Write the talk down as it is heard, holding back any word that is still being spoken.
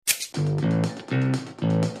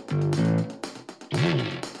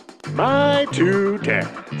My Two Dads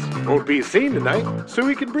won't be seen tonight, so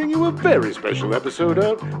we can bring you a very special episode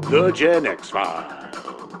of The Gen X Files.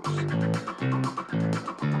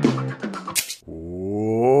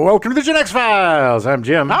 Welcome to The Gen X Files. I'm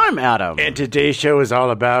Jim. I'm Adam. And today's show is all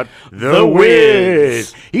about The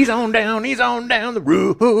Wiz. He's on down the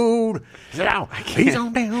road. He's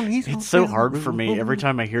on down, It's so hard for me every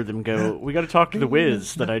time I hear them go, we got to talk to The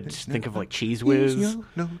Wiz, that I just think of like Cheese Whiz.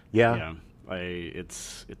 Yeah. I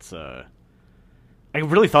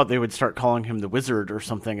really thought they would start calling him the Wizard or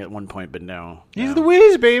something at one point, but no. He's The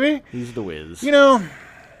Wiz, baby. He's the Wiz. You know,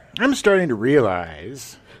 I'm starting to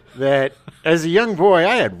realize that as a young boy,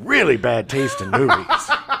 I had really bad taste in movies.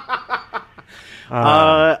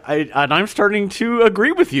 I'm starting to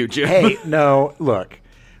agree with you, Jim. Hey, no, look.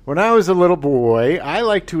 When I was a little boy, I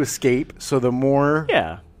liked to escape, so the more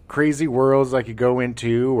crazy worlds I could go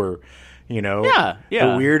into, or, you know,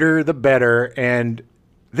 the weirder, the better. And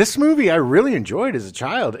this movie I really enjoyed as a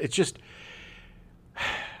child. It's just,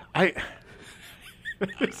 I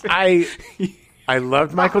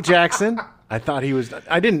loved Michael Jackson. I thought he was,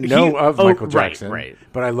 I didn't know of Michael Jackson, right.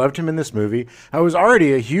 But I loved him in this movie. I was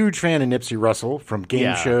already a huge fan of Nipsey Russell from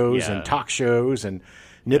game shows and talk shows, and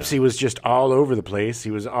Nipsey was just all over the place.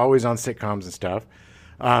 He was always on sitcoms and stuff.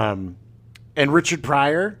 And Richard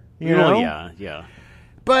Pryor, you know? Yeah.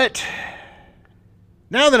 But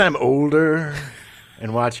now that I'm older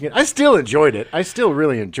and watching it, I still enjoyed it. I still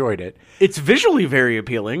really enjoyed it. It's visually very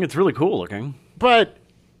appealing. It's really cool looking. But,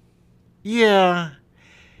 yeah.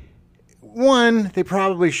 One, they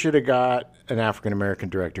probably should have got an African-American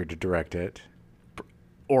director to direct it.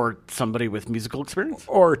 Or somebody with musical experience.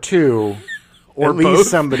 Or two. Or at both? least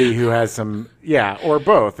somebody who has some, or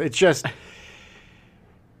both. It's just...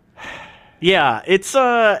 Yeah, it's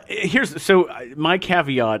my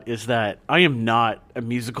caveat is that I am not a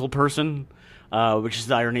musical person, which is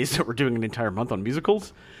the irony is that we're doing an entire month on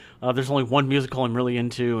musicals. There's only one musical I'm really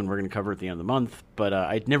into, and we're going to cover it at the end of the month, but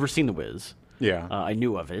I'd never seen The Wiz. Yeah. I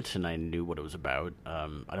knew of it, and I knew what it was about. I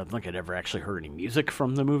don't think I'd ever actually heard any music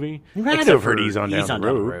from the movie. You had to have heard Ease on Down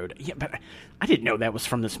the Road. Yeah, but I didn't know that was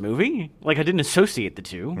from this movie. Like, I didn't associate the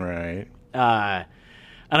two. Right. And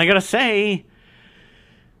I gotta say,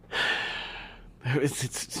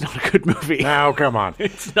 it's not a good movie. Now, come on.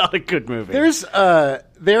 It's not a good movie.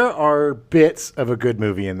 There are bits of a good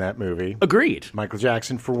movie in that movie. Agreed. Michael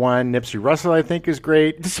Jackson, for one. Nipsey Russell, I think, is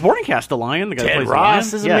great. The supporting cast, the Lion, the guy that Ted plays Ross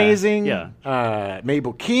the is Lion. amazing. Yeah.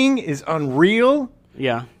 Mabel King is unreal.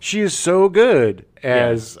 Yeah. She is so good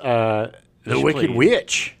as the Wicked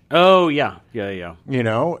Witch. Oh, yeah. Yeah. You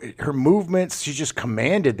know, her movements, she just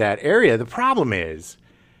commanded that area. The problem is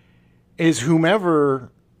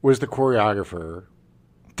whomever was the choreographer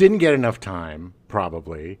didn't get enough time,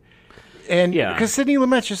 probably. And because Sidney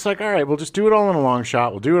Lumet's just like, all right, we'll just do it all in a long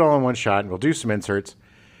shot. We'll do it all in one shot, and we'll do some inserts.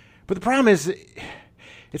 But the problem is,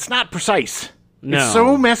 it's not precise. No. It's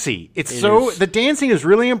so messy. The dancing is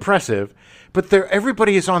really impressive, but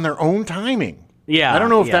everybody is on their own timing. Yeah. I don't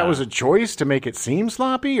know if that was a choice to make it seem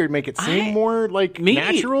sloppy or make it seem more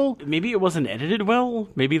natural. Maybe it wasn't edited well.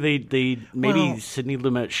 Maybe Sidney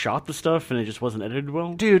Lumet shot the stuff and it just wasn't edited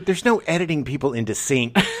well. Dude, there's no editing people into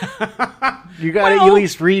sync. You got to at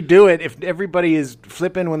least redo it if everybody is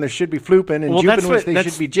flipping when they should be flooping and jumping when they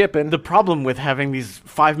should be jipping. The problem with having these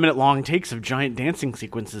 5-minute long takes of giant dancing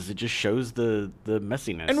sequences, it just shows the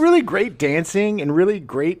messiness. And really great dancing and really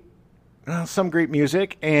great some great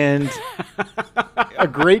music and a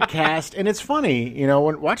great cast. And it's funny, you know,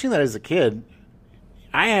 when watching that as a kid,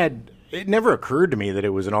 it never occurred to me that it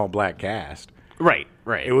was an all-black cast. Right.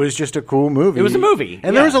 It was just a cool movie. It was a movie.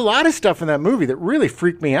 And there was a lot of stuff in that movie that really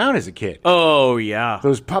freaked me out as a kid. Oh, yeah.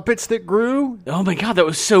 Those puppets that grew. Oh, my God, that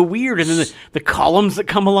was so weird. And then the columns that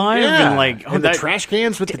come alive. Yeah. And the trash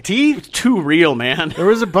cans with the teeth. It's too real, man. There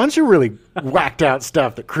was a bunch of really whacked out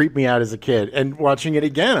stuff that creeped me out as a kid. And watching it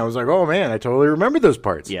again, I was like, oh, man, I totally remember those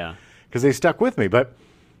parts. Yeah. Because they stuck with me. But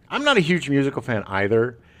I'm not a huge musical fan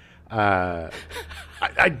either. I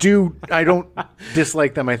don't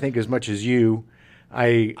dislike them, I think, as much as you.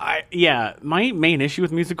 My main issue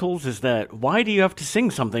with musicals is that why do you have to sing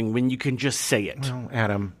something when you can just say it? Well,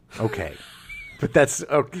 Adam, okay. But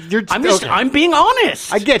I'm being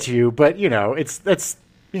honest. I get you, but that's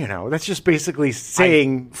just basically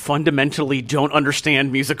saying I fundamentally don't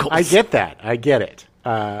understand musicals. I get that. I get it.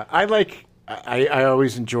 I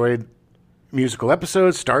always enjoyed musical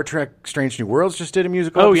episodes. Star Trek Strange New Worlds just did a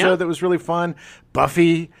musical episode that was really fun.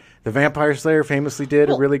 Buffy the Vampire Slayer famously did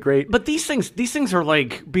a really great... But these things are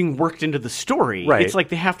like being worked into the story. Right. It's like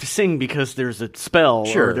they have to sing because there's a spell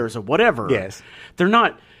or there's a whatever. Yes. They're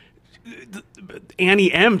not...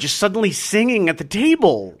 Annie M. just suddenly singing at the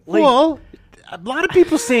table. Like, well, a lot of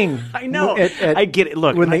people sing. I know. I get it.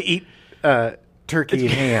 Look, when they eat turkey and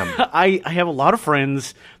ham. I have a lot of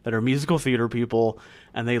friends that are musical theater people,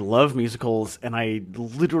 and they love musicals, and I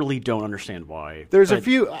literally don't understand why. There's a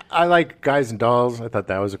few. I like Guys and Dolls. I thought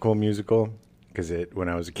that was a cool musical when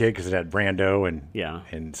I was a kid, because it had Brando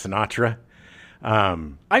and Sinatra.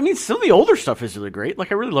 I mean, some of the older stuff is really great.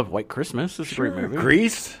 Like, I really love White Christmas. It's a great movie.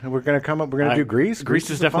 Grease. We're going to do Grease. Grease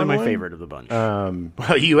is definitely my favorite of the bunch.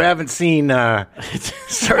 Well, you haven't seen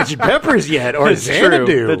Sgt. Pepper's yet, or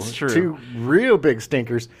Xanadu. That's true. Two real big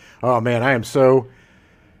stinkers. Oh, man, I am so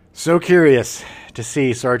curious to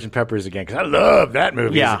see Sgt. Pepper's again, because I loved that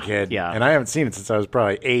movie as a kid. Yeah. And I haven't seen it since I was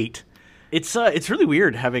probably 8. It's really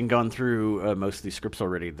weird, having gone through most of these scripts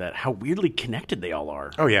already, that how weirdly connected they all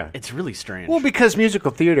are. Oh, yeah. It's really strange. Well, because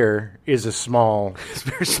musical theater is a small... It's a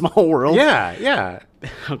very small world. Yeah.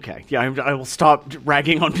 Okay. Yeah, I will stop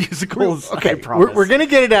ragging on musicals. Okay, I promise. We're going to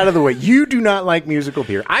get it out of the way. You do not like musical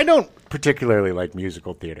theater. I don't particularly like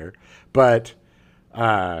musical theater, but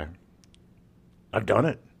I've done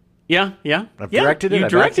it. Yeah. I've directed it. You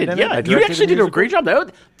directed, you actually did a great job.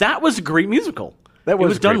 That was a great musical. It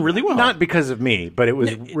was done really well. Not because of me, but it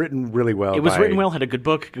was written really well. It was written well, had a good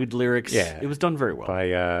book, good lyrics. Yeah. It was done very well.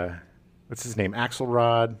 By, what's his name?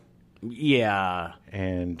 Axelrod. Yeah.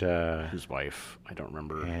 And his wife. I don't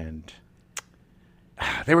remember. And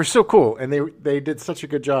they were so cool, and they did such a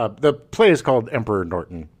good job. The play is called Emperor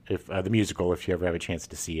Norton, the musical, if you ever have a chance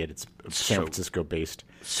to see it. It's San Francisco-based.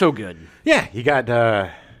 So good. Yeah, you got...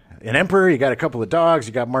 an emperor, you got a couple of dogs,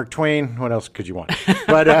 you got Mark Twain. What else could you want?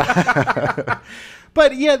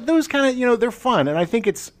 But yeah, those kind of, they're fun, and I think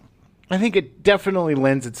it definitely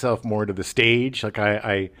lends itself more to the stage. Like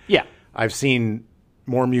I've seen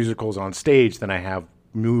more musicals on stage than I have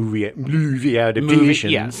movie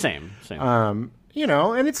adaptations. Yeah, same. And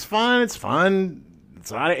it's fun. It's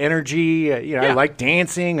a lot of energy. I like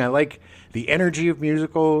dancing. I like the energy of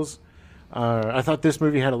musicals. I thought this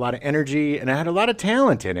movie had a lot of energy, and it had a lot of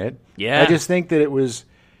talent in it. Yeah. I just think that it was,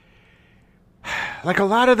 like a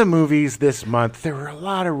lot of the movies this month, there were a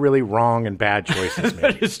lot of really wrong and bad choices made.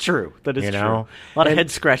 That is true. That is true. A lot of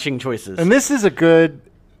head-scratching choices. And this is a good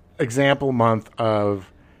example month of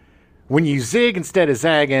when you zig instead of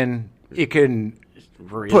zagging, it can...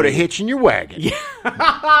 Really? Put a hitch in your wagon. Yeah.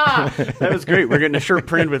 That was great. We're getting a shirt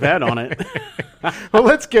printed with that on it. Well,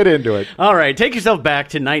 let's get into it. All right. Take yourself back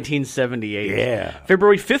to 1978. Yeah.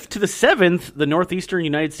 February 5th to the 7th, the northeastern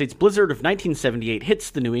United States blizzard of 1978 hits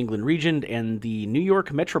the New England region and the New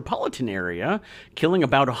York metropolitan area, killing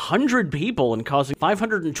about 100 people and causing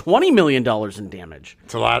 $520 million in damage.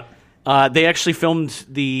 It's a lot. They actually filmed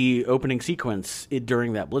the opening sequence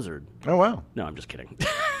during that blizzard. Oh, wow. No, I'm just kidding.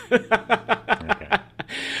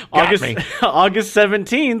 Okay. August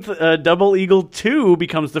 17th, Double Eagle 2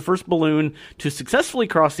 becomes the first balloon to successfully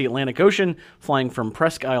cross the Atlantic Ocean, flying from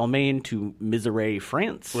Presque Isle, Maine to Miserey,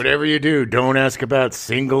 France. Whatever you do, don't ask about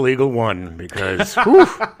Single Eagle 1, because whew,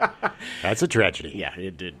 that's a tragedy. Yeah,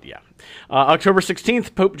 it did, yeah. October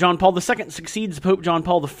 16th, Pope John Paul II succeeds Pope John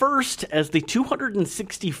Paul I as the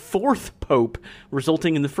 264th Pope,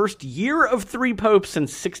 resulting in the first year of 3 popes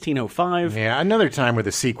since 1605. Yeah, another time where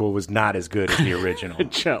the sequel was not as good as the original.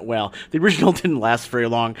 Well, the original didn't last very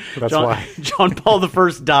long. That's why. John Paul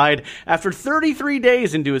I died after 33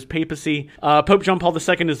 days into his papacy. Pope John Paul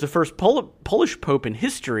II is the first Polish pope in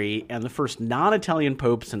history and the first non-Italian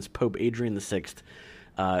pope since Pope Adrian VI,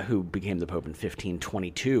 who became the pope in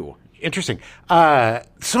 1522. Interesting.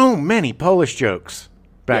 So many Polish jokes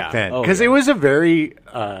back then. Because it was a very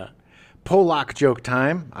Polak joke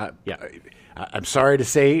time. I'm sorry to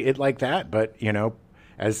say it like that, but,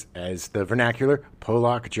 as the vernacular,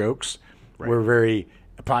 Polak jokes were very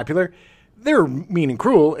popular. They were mean and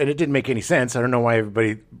cruel, and it didn't make any sense. I don't know why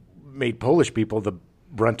everybody made Polish people the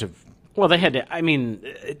brunt of... Well, they had to... I mean,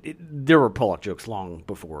 there were Polak jokes long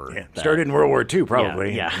before that. Started in World War II,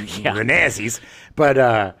 probably. Yeah. The Nazis.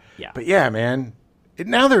 But yeah, man.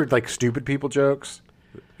 Now they're like stupid people jokes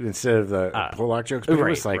instead of the Polak jokes. But it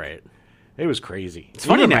was like... It was crazy. It's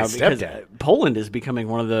funny now because Poland is becoming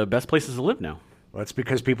one of the best places to live now. Well, that's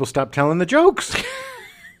because people stopped telling the jokes.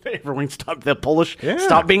 Everyone stopped. The Polish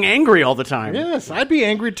stopped being angry all the time. Yes, I'd be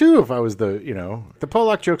angry too if I was the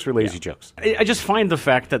Polak jokes were lazy jokes. I just find the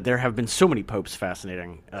fact that there have been so many popes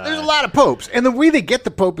fascinating. There's a lot of popes, and the way they get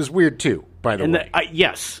the pope is weird too. By the way,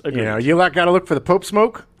 yes, agreed. You got to look for the pope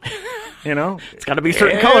smoke. It's got to be a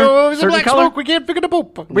certain color. Certain black color. Smoke, we can't pick it up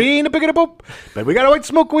pope. We ain't a pick it up pope, but we got a white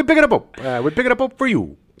smoke. We pick it up pope. We pick it up pope for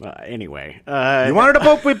you. Anyway. You wanted a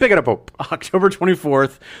pope, we pick it a pope. October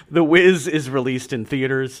 24th, The Wiz is released in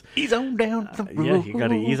theaters. Ease on down the road. Yeah, you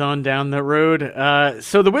gotta ease on down the road.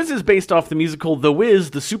 So The Wiz is based off the musical The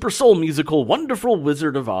Wiz, the Super Soul musical Wonderful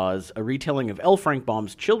Wizard of Oz, a retelling of L. Frank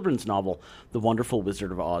Baum's children's novel, The Wonderful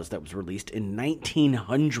Wizard of Oz, that was released in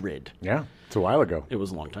 1900. Yeah, it's a while ago. It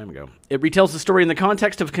was a long time ago. It retells the story in the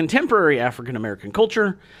context of contemporary African-American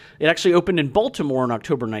culture. It actually opened in Baltimore in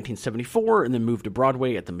October 1974 and then moved to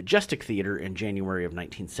Broadway at the Majestic Theater in January of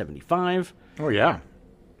 1975. Oh, yeah.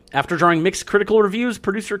 After drawing mixed critical reviews,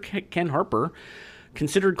 producer Ken Harper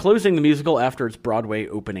considered closing the musical after its Broadway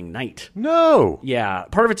opening night. No! Yeah.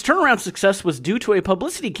 Part of its turnaround success was due to a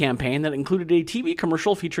publicity campaign that included a TV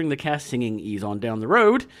commercial featuring the cast singing Ease on Down the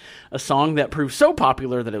Road, a song that proved so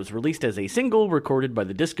popular that it was released as a single recorded by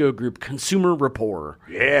the disco group Consumer Rapport.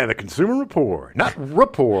 Yeah, the Consumer Rapport. Not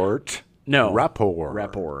Report. No. Rapport.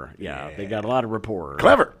 Rapport. Yeah, they got a lot of rapport.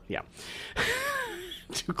 Clever. Yeah.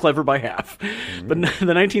 Too clever by half. Mm-hmm. But the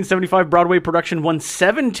 1975 Broadway production won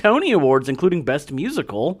 7 Tony Awards, including Best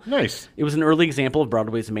Musical. Nice. It was an early example of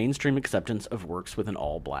Broadway's mainstream acceptance of works with an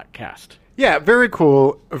all-black cast. Yeah, very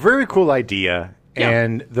cool. A very cool idea. Yeah.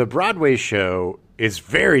 And the Broadway show is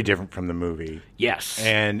very different from the movie. Yes.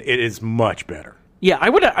 And it is much better. Yeah, I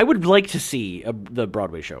would like to see the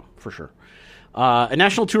Broadway show, for sure. A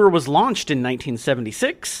national tour was launched in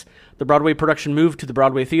 1976. The Broadway production moved to the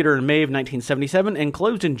Broadway Theater in May of 1977 and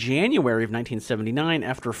closed in January of 1979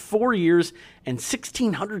 after 4 years and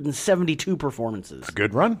 1,672 performances. That's a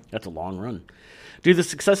good run. That's a long run. Due to the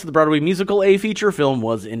success of the Broadway musical, a feature film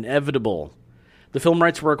was inevitable. The film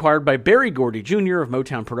rights were acquired by Berry Gordy Jr. of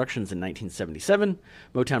Motown Productions in 1977.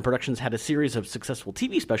 Motown Productions had a series of successful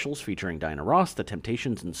TV specials featuring Diana Ross, The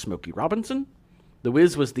Temptations, and Smokey Robinson. The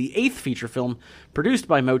Wiz was the 8th feature film produced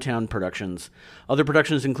by Motown Productions. Other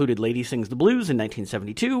productions included Lady Sings the Blues in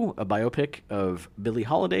 1972, a biopic of Billie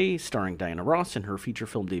Holiday starring Diana Ross in her feature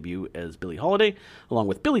film debut as Billie Holiday, along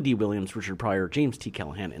with Billy D. Williams, Richard Pryor, James T.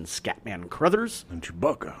 Callahan, and Scatman Crothers. And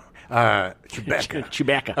Chewbacca.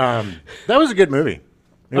 Chewbacca. That was a good movie.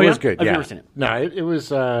 It was good. I've never seen it. No, it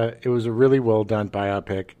was a really well done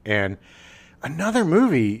biopic. And another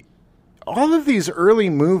movie. All of these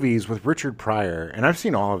early movies with Richard Pryor, and I've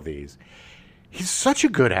seen all of these, he's such a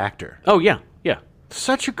good actor. Oh, yeah, yeah.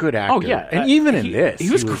 Such a good actor. Oh, yeah. And even in this.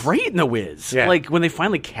 He was great in The Wiz. Yeah. Like, when they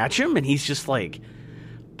finally catch him, and he's just like,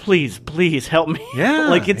 please help me. Yeah.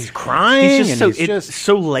 Like, he's crying. It's just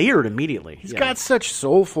so layered immediately. He's got such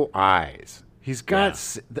soulful eyes. He's got...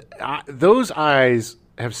 those eyes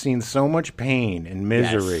have seen so much pain and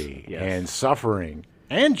misery and suffering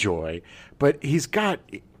and joy, but he's got...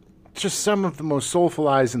 just some of the most soulful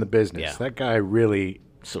eyes in the business. Yeah. That guy really...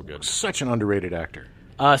 so good. Such an underrated actor.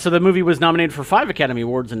 So the movie was nominated for 5 Academy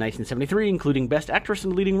Awards in 1973, including Best Actress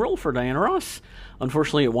in a Leading Role for Diana Ross.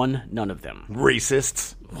 Unfortunately, it won none of them.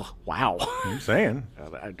 Racists. Wow. I'm saying.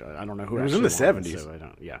 I don't know who it was in the 70s. So I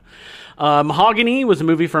don't, Mahogany was a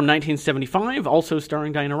movie from 1975, also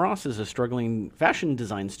starring Diana Ross as a struggling fashion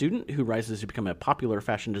design student who rises to become a popular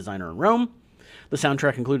fashion designer in Rome. The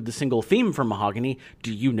soundtrack included the single theme from Mahogany,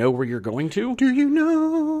 Do You Know Where You're Going To? Do you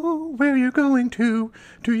know where you're going to?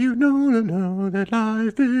 Do you know that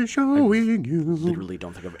life is showing you? Literally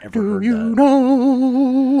don't think I've ever heard that. Do you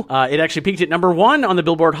know? It actually peaked at number 1 on the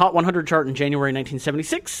Billboard Hot 100 chart in January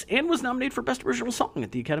 1976 and was nominated for Best Original Song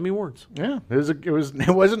at the Academy Awards. Yeah,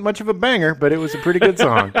 it wasn't much of a banger, but it was a pretty good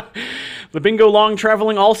song. The Bingo Long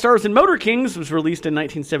Traveling All-Stars and Motor Kings was released in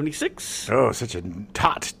 1976. Oh, such a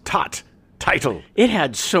tot title. It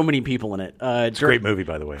had so many people in it. It's a great movie,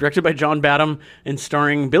 by the way. Directed by John Badham and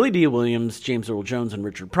starring Billy D. Williams, James Earl Jones, and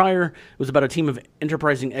Richard Pryor. It was about a team of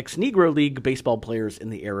enterprising ex-Negro League baseball players in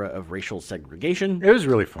the era of racial segregation. It was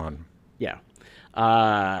really fun. Yeah.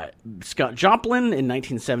 Scott Joplin in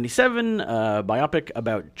 1977, a biopic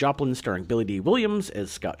about Joplin starring Billy D. Williams as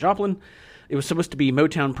Scott Joplin. It was supposed to be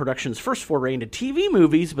Motown Productions' first foray into TV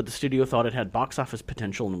movies, but the studio thought it had box office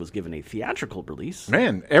potential and was given a theatrical release.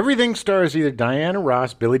 Man, everything stars either Diana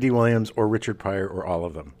Ross, Billy D. Williams, or Richard Pryor, or all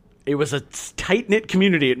of them. It was a tight-knit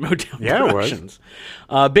community at Motown Productions.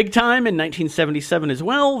 It was. Big Time in 1977 as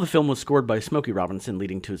well. The film was scored by Smokey Robinson,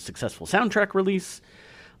 leading to a successful soundtrack release.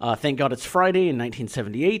 Thank God It's Friday in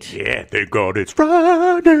 1978. Yeah, thank God it's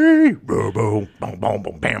Friday. Boom, boom, boom, boom,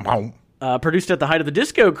 boom, bam, boom. Produced at the height of the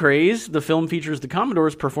disco craze, the film features the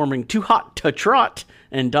Commodores performing Too Hot to Trot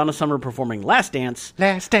and Donna Summer performing Last Dance.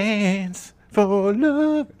 Last Dance for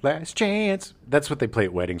Love, Last Chance. That's what they play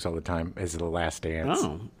at weddings all the time, is the Last Dance.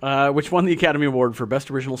 Which won the Academy Award for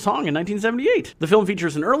Best Original Song in 1978. The film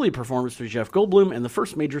features an early performance by Jeff Goldblum and the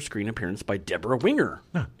first major screen appearance by Deborah Winger.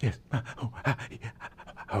 Oh, yes.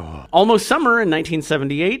 Almost Summer in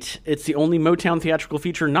 1978. It's the only Motown theatrical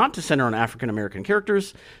feature not to center on African-American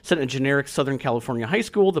characters. Set in a generic Southern California high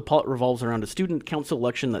school, the plot revolves around a student council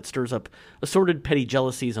election that stirs up assorted petty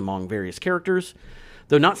jealousies among various characters.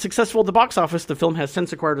 Though not successful at the box office, the film has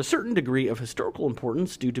since acquired a certain degree of historical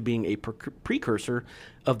importance due to being a precursor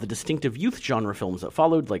of the distinctive youth genre films that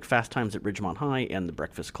followed, like Fast Times at Ridgemont High and The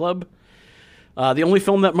Breakfast Club. The only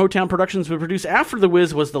film that Motown Productions would produce after The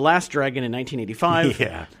Wiz was The Last Dragon in 1985.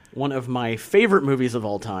 Yeah. One of my favorite movies of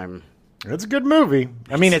all time. It's a good movie.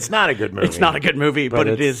 I mean, it's not a good movie. It's not a good movie, but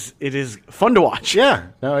it is fun to watch. Yeah.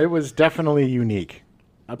 No, it was definitely unique.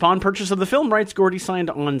 Upon purchase of the film rights, Gordy signed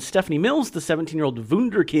on Stephanie Mills, the 17-year-old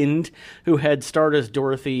wunderkind who had starred as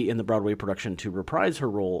Dorothy in the Broadway production, to reprise her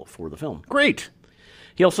role for the film. Great.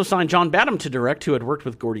 He also signed John Badham to direct, who had worked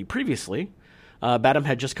with Gordy previously. Badham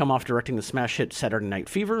had just come off directing the smash hit Saturday Night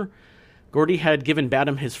Fever. Gordy had given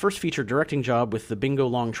Badham his first feature directing job with the Bingo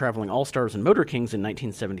Long Traveling All-Stars and Motor Kings in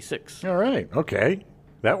 1976. All right. Okay.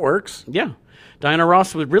 That works. Yeah. Diana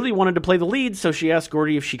Ross really wanted to play the lead, so she asked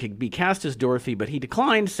Gordy if she could be cast as Dorothy, but he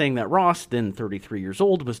declined, saying that Ross, then 33 years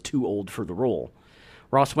old, was too old for the role.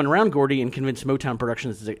 Ross went around Gordy and convinced Motown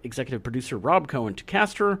Productions' executive producer Rob Cohen to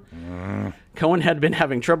cast her. Cohen had been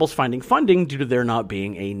having troubles finding funding due to there not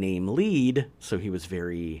being a name lead, so he was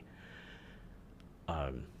very...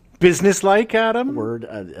 business-like, Adam?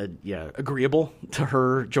 Agreeable to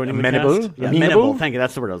her joining amenable? The cast. Yeah, amenable. Thank you.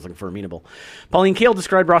 That's the word I was looking for, amenable. Pauline Kael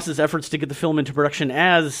described Ross's efforts to get the film into production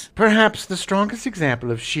as... perhaps the strongest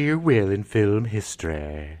example of sheer will in film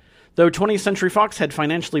history. Though 20th Century Fox had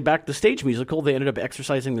financially backed the stage musical, they ended up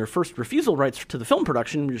exercising their first refusal rights to the film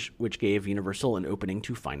production, which gave Universal an opening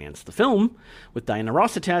to finance the film. With Diana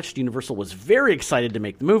Ross attached, Universal was very excited to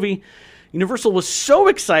make the movie. Universal was so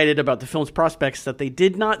excited about the film's prospects that they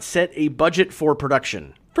did not set a budget for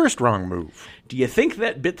production. First wrong move. Do you think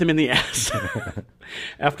that bit them in the ass?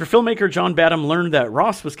 After filmmaker John Badham learned that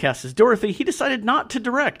Ross was cast as Dorothy, he decided not to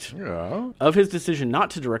direct. Yeah. Of his decision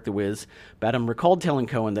not to direct The Wiz, Badham recalled telling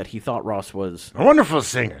Cohen that he thought Ross was... a wonderful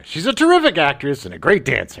singer. She's a terrific actress and a great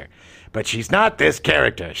dancer. But she's not this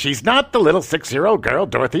character. She's not the little 6-year-old girl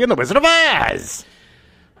Dorothy in The Wizard of Oz.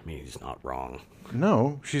 I mean, he's not wrong.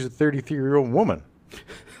 No, she's a 33-year-old woman.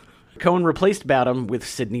 Cohen replaced Badham with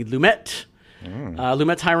Sidney Lumet.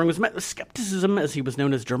 Lumet's hiring was met with skepticism, as he was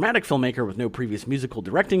known as a dramatic filmmaker with no previous musical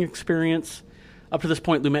directing experience. Up to this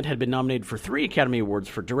point, Lumet had been nominated for 3 Academy Awards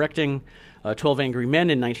for directing: 12 Angry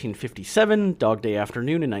Men in 1957, Dog Day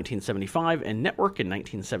Afternoon in 1975, and Network in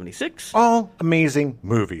 1976. All amazing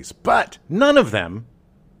movies, but none of them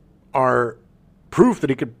are proof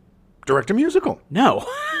that he could direct a musical. No.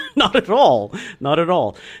 Not at all. Not at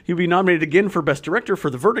all. He would be nominated again for Best Director for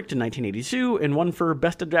The Verdict in 1982 and one for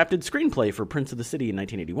Best Adapted Screenplay for Prince of the City in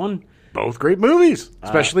 1981. Both great movies,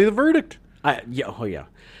 especially The Verdict. Yeah.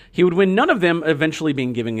 He would win none of them, eventually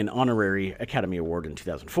being given an honorary Academy Award in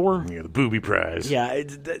 2004. Yeah, the booby prize. Yeah,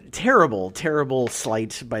 it's terrible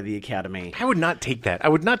slight by the Academy. I would not take that. I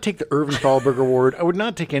would not take the Irving Thalberg Award. I would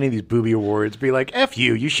not take any of these booby awards. Be like, F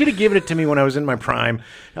you. You should have given it to me when I was in my prime.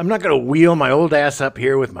 I'm not going to wheel my old ass up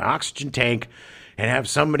here with my oxygen tank and have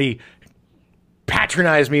somebody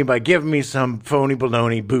patronize me by giving me some phony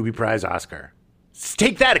baloney booby prize Oscar.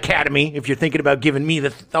 Take that, Academy. If you're thinking about giving me the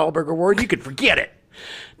Thalberg Award, you could forget it.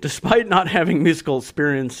 Despite not having musical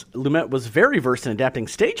experience, Lumet was very versed in adapting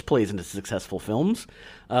stage plays into successful films.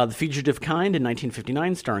 The Fugitive Kind in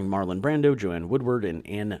 1959, starring Marlon Brando, Joanne Woodward, and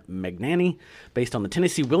Anne Magnani, based on the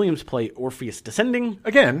Tennessee Williams play Orpheus Descending.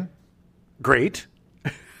 Again, great,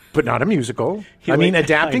 but not a musical.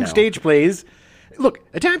 Adapting stage plays... Look,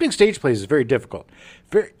 adapting stage plays is very difficult.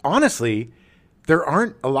 Honestly, there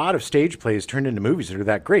aren't a lot of stage plays turned into movies that are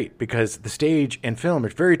that great because the stage and film are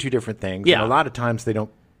very two different things. Yeah. And a lot of times they don't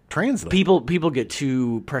translate. People get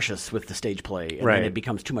too precious with the stage play, and then it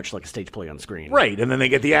becomes too much like a stage play on screen. Right, and then they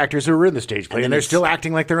get the actors who are in the stage play, and they're still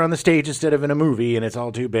acting like they're on the stage instead of in a movie, and it's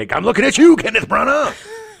all too big. I'm looking at you, Kenneth Branagh!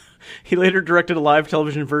 He later directed a live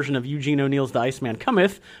television version of Eugene O'Neill's The Iceman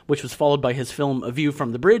Cometh, which was followed by his film A View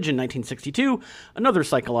from the Bridge in 1962, another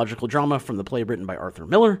psychological drama from the play written by Arthur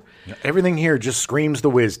Miller. Everything here just screams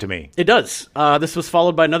The Wiz to me. It does. This was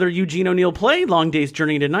followed by another Eugene O'Neill play, Long Day's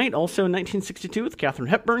Journey into Night, also in 1962, with Katharine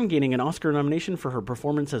Hepburn gaining an Oscar nomination for her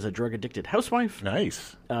performance as a drug-addicted housewife.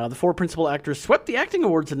 Nice. The 4 principal actors swept the acting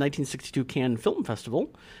awards at the 1962 Cannes Film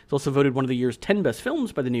Festival. It's also voted one of the year's 10 best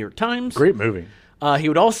films by the New York Times. Great movie. He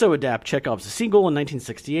would also adapt Chekhov's The Seagull in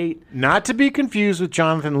 1968. Not to be confused with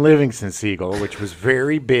Jonathan Livingston's Seagull, which was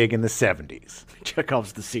very big in the 70s.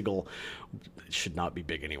 Chekhov's The Seagull should not be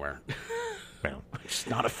big anywhere. Well, I'm just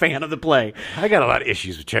not a fan of the play. I got a lot of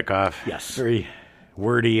issues with Chekhov. Yes. Very,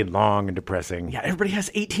 wordy and long and depressing. Yeah, everybody has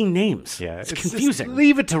 18 names. Yeah, it's confusing.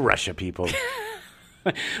 Leave it to Russia, people.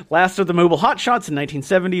 Last of the Mobile Hotshots in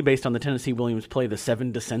 1970, based on the Tennessee Williams play The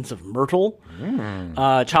Seven Descents of Myrtle.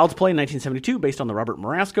 Child's Play in 1972, based on the Robert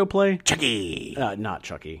Marasco play. Chucky. Not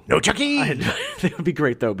Chucky. No Chucky? That would be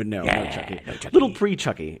great, though, but no, yeah, no Chucky. No Chucky. Little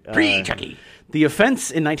pre-Chucky. Pre-Chucky. The Offense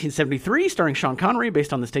in 1973, starring Sean Connery,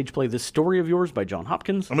 based on the stage play This Story of Yours by John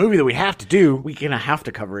Hopkins. A movie that we have to do. We're going to have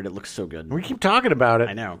to cover it. It looks so good. We keep talking about it.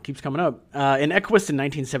 I know. Keeps coming up. And Equus in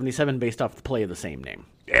 1977, based off the play of the same name.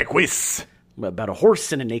 Equus. About a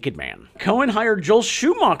horse and a naked man. Cohen hired Joel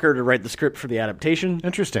Schumacher to write the script for the adaptation.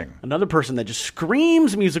 Interesting. Another person that just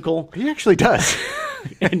screams musical. He actually does.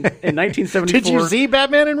 in 1974. Did you see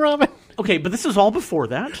Batman and Robin? Okay, but this is all before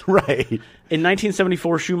that. Right. In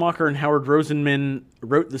 1974, Schumacher and Howard Rosenman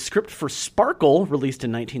wrote the script for Sparkle, released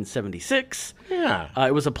in 1976. Yeah.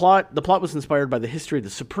 It was a plot. The plot was inspired by the history of the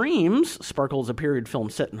Supremes. Sparkle is a period film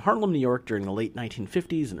set in Harlem, New York during the late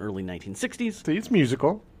 1950s and early 1960s. See, it's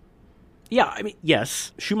musical. Yeah, I mean,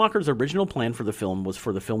 yes. Schumacher's original plan for the film was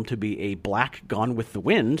for the film to be a black Gone with the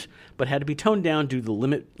Wind, but had to be toned down due to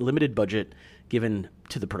the limited budget given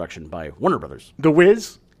to the production by Warner Brothers. The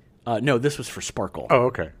Wiz? No, this was for Sparkle. Oh,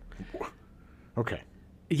 okay. Okay.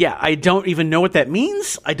 Yeah, I don't even know what that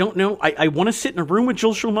means. I don't know. I want to sit in a room with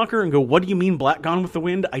Joel Schumacher and go, what do you mean black Gone with the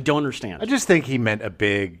Wind? I don't understand. I just think he meant a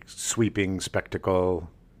big, sweeping spectacle,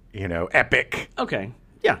 epic. Okay,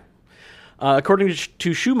 yeah. According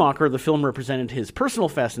to Schumacher, the film represented his personal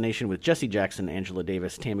fascination with Jesse Jackson, Angela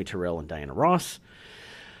Davis, Tammy Terrell, and Diana Ross.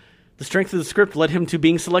 The strength of the script led him to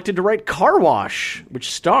being selected to write Car Wash,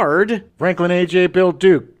 which starred Franklin A.J. Bill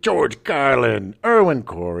Duke, George Carlin, Irwin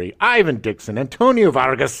Corey, Ivan Dixon, Antonio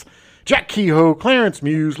Vargas, Jack Kehoe, Clarence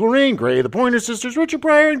Muse, Lorraine Gray, the Pointer Sisters, Richard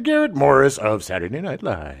Pryor, and Garrett Morris of Saturday Night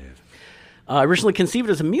Live. Originally conceived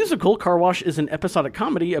as a musical, Car Wash is an episodic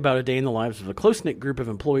comedy about a day in the lives of a close-knit group of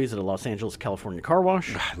employees at a Los Angeles, California car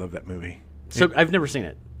wash. I love that movie. So I've never seen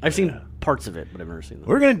it. I've seen parts of it, but I've never seen it.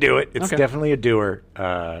 We're going to do it. It's definitely a doer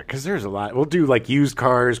because there's a lot. We'll do like used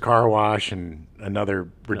cars, car wash, and another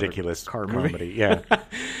ridiculous comedy. Yeah.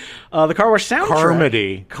 The Car Wash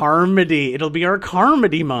soundtrack. Carmody. It'll be our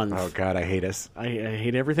Carmody month. Oh, God, I hate us. I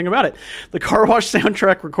hate everything about it. The Car Wash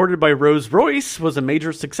soundtrack, recorded by Rose Royce, was a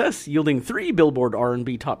major success, yielding 3 Billboard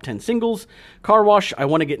R&B Top 10 singles. Car Wash, I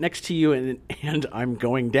Want to Get Next to You, and I'm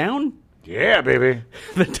Going Down. Yeah, baby.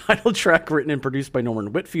 The title track, written and produced by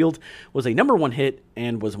Norman Whitfield, was a #1 hit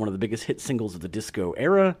and was one of the biggest hit singles of the disco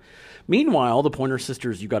era. Meanwhile, the Pointer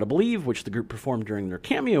Sisters' You Gotta Believe, which the group performed during their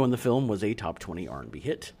cameo in the film, was a top 20 R&B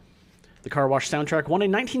hit. The Car Wash soundtrack won a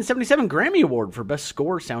 1977 Grammy Award for Best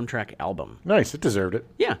Score Soundtrack Album. Nice, it deserved it.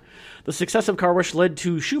 Yeah. The success of Car Wash led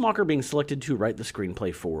to Schumacher being selected to write the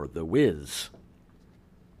screenplay for The Wiz.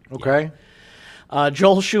 Okay. Yeah.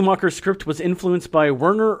 Joel Schumacher's script was influenced by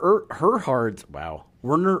Werner Erhard's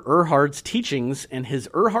teachings and his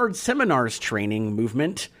Erhard Seminars training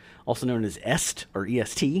movement, also known as EST, or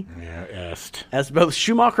EST. Yeah, EST. As both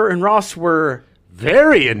Schumacher and Ross were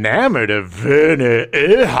very enamored of Werner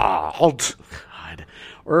Erhard. God.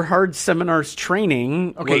 Erhard Seminars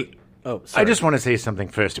training. Okay. Sorry. I just want to say something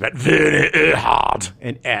first about Werner Erhard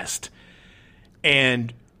and EST.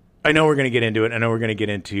 And I know we're going to get into it. I know we're going to get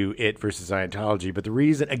into it versus Scientology. But the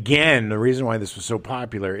reason why this was so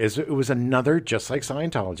popular is it was another, just like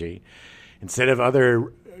Scientology, instead of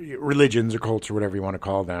other religions or cults or whatever you want to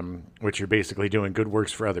call them, which are basically doing good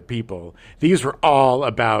works for other people, these were all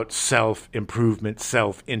about self-improvement,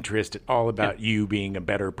 self-interest, all about you being a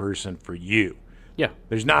better person for you. Yeah.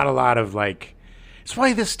 There's not a lot of it's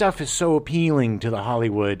why this stuff is so appealing to the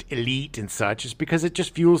Hollywood elite and such, is because it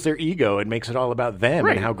just fuels their ego and makes it all about them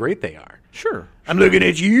and how great they are. Sure. I'm looking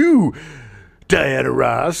at you, Diana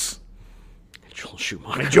Ross. Joel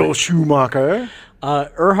Schumacher.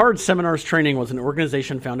 Erhard Seminars Training was an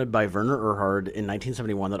organization founded by Werner Erhard in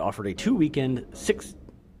 1971 that offered a 2-weekend,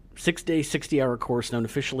 6-day, 60-hour course known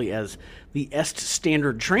officially as the EST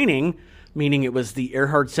Standard Training, meaning it was the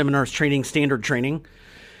Erhard Seminars Training Standard Training.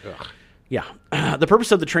 Ugh. Yeah. The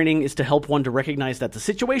purpose of the training is to help one to recognize that the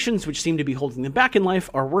situations which seem to be holding them back in life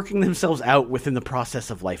are working themselves out within the process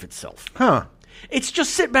of life itself. Huh. It's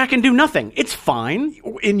just sit back and do nothing. It's fine.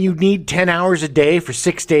 And you need 10 hours a day for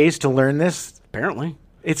 6 days to learn this? Apparently.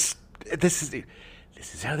 This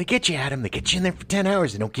is how they get you, Adam. They get you in there for 10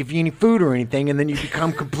 hours. They don't give you any food or anything, and then you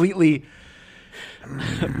become completely...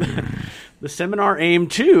 The seminar aimed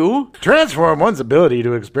to transform one's ability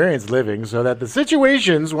to experience living so that the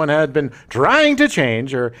situations one had been trying to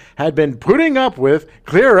change or had been putting up with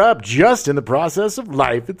clear up just in the process of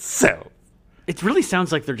life itself. It really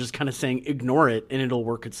sounds like they're just kind of saying, ignore it, and it'll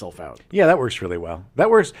work itself out. Yeah, that works really well. That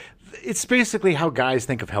works. It's basically how guys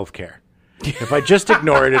think of healthcare. If I just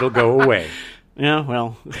ignore it, it'll go away. Yeah,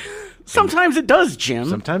 well, sometimes it does, Jim.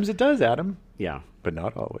 Sometimes it does, Adam. Yeah. But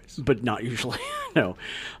not always. But not usually, no.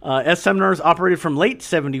 S seminars operated from late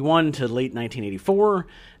 71 to late 1984.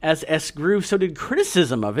 As S grew, so did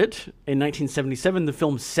criticism of it. In 1977, the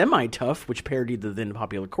film Semi-Tough, which parodied the then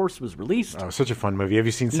popular course, was released. Oh, such a fun movie. Have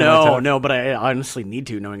you seen Semi-Tough? No, but I honestly need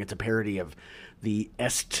to, knowing it's a parody of the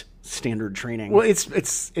EST standard training. Well,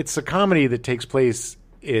 it's a comedy that takes place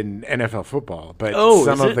in NFL football, but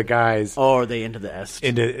some of the guys are they into the est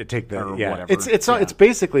whatever. It's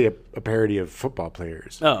basically a parody of football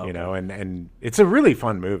players. And it's a really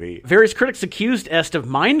fun movie. Various critics accused est of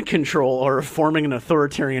mind control or of forming an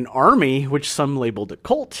authoritarian army, which some labeled a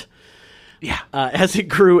cult. Yeah. As it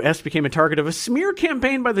grew, est became a target of a smear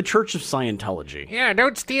campaign by the Church of Scientology. Yeah,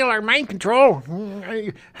 don't steal our mind control.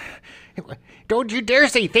 Don't you dare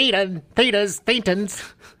say thetans.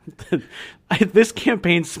 This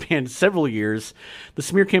campaign spanned several years. The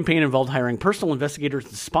smear campaign involved hiring personal investigators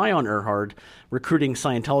to spy on Earhart, recruiting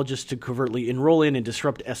Scientologists to covertly enroll in and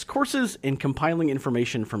disrupt S courses, and compiling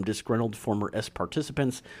information from disgruntled former S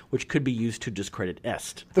participants, which could be used to discredit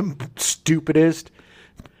est. The stupidest,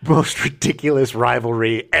 most ridiculous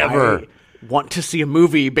rivalry ever. I want to see a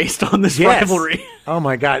movie based on this rivalry. Oh,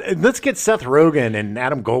 my God. Let's get Seth Rogen and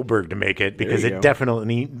Adam Goldberg to make it, because it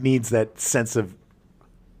definitely needs that sense of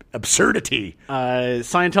absurdity.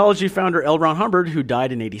 Scientology founder L. Ron Hubbard, who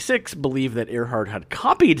died in 1986, believed that Earhart had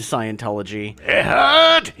copied Scientology.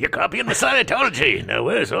 Earhart, you're copying the Scientology. Now,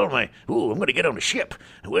 where's all my... Ooh, I'm going to get on a ship.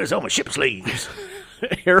 Where's all my ship sleeves?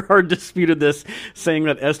 Earhart disputed this, saying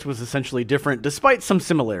that est was essentially different, despite some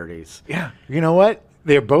similarities. Yeah. You know what?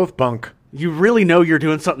 They're both bunk. You really know you're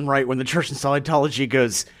doing something right when the Church of Scientology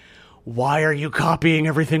goes, why are you copying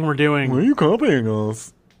everything we're doing? Why are you copying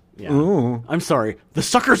us? Yeah. Oh. I'm sorry. The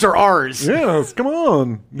suckers are ours. Yes, come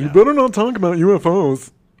on. You better not talk about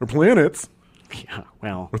UFOs or planets. Yeah,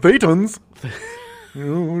 well. Or thetans.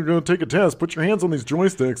 We're going to take a test. Put your hands on these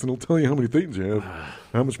joysticks and it'll tell you how many thetans you have.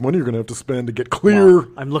 How much money you're going to have to spend to get clear. Well,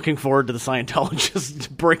 I'm looking forward to the Scientologists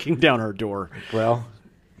breaking down our door. Well,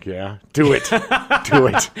 yeah. Do it. Do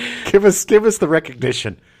it. Give us the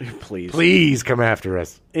recognition. Please come after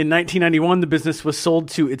us. In 1991, the business was sold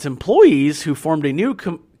to its employees, who formed a new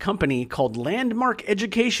company called Landmark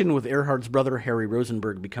Education, with Earhart's brother Harry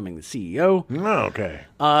Rosenberg becoming the CEO. Oh, okay.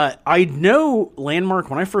 I know Landmark,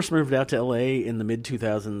 when I first moved out to LA in the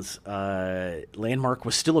mid-2000s, Landmark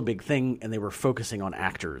was still a big thing, and they were focusing on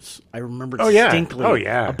actors. I remember distinctly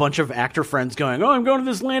a bunch of actor friends going, I'm going to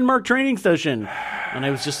this Landmark training session. And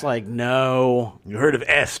I was just like, no. You heard of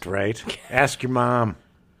est, right? Ask your mom.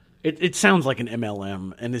 It sounds like an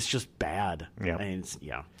MLM, and it's just bad.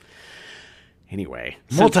 Yeah. Anyway.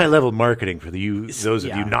 Multi-level marketing for those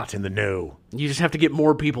of you not in the know. You just have to get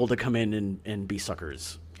more people to come in and be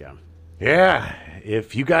suckers. Yeah. Yeah.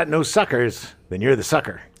 If you got no suckers, then you're the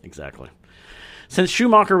sucker. Exactly. Since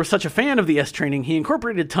Schumacher was such a fan of the est training, he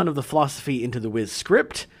incorporated a ton of the philosophy into the Wiz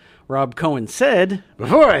script. Rob Cohen said,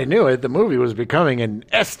 "Before I knew it, the movie was becoming an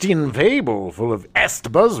Estian fable full of est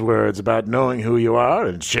buzzwords about knowing who you are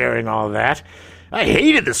and sharing all that. I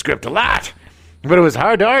hated the script a lot, but it was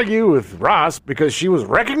hard to argue with Ross because she was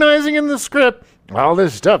recognizing in the script all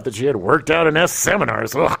this stuff that she had worked out in est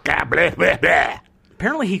seminars." Oh, God, blah, blah, blah.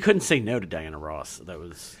 Apparently he couldn't say no to Diana Ross. That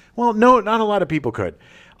was... Well, no, not a lot of people could.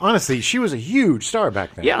 Honestly, she was a huge star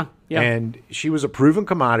back then. Yeah. And she was a proven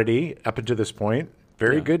commodity up until this point.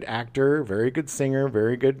 Very good actor, very good singer,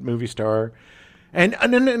 very good movie star, and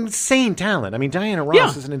an insane talent. I mean, Diana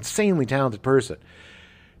Ross is an insanely talented person.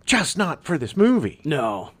 Just not for this movie.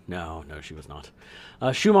 No, she was not.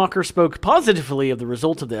 Schumacher spoke positively of the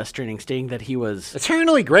results of the est training, stating that he was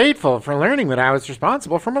eternally grateful for learning that I was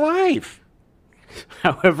responsible for my life.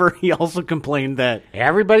 However, he also complained that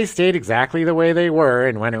everybody stayed exactly the way they were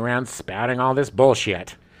and went around spouting all this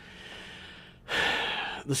bullshit.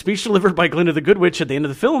 The speech delivered by Glinda the Good Witch at the end of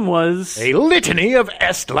the film was a litany of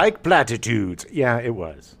est-like platitudes. Yeah, it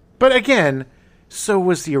was. But again, so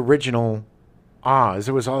was the original Oz.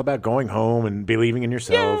 It was all about going home and believing in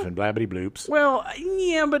yourself and blabbity bloops. Well,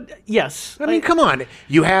 yeah, but yes. I mean, come on.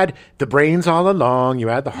 You had the brains all along. You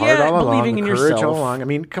had the heart all along. The courage yourself. All along. I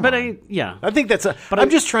mean, come on. I think that's But I'm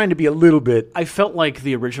just trying to be a little bit. I felt like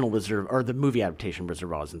the original Wizard, or the movie adaptation Wizard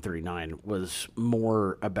of Oz in '39, was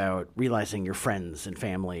more about realizing your friends and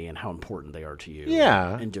family and how important they are to you.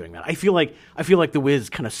 Yeah. And doing that. I feel like the Wiz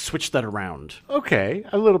kind of switched that around. Okay,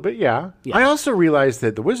 a little bit, yeah. I also realized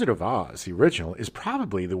that the Wizard of Oz, the original, is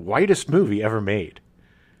probably the whitest movie ever made.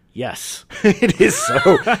 Yes. It is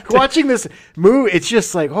so. Watching this movie, it's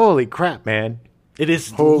just like, holy crap, man. It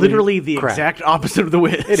is literally the exact opposite of The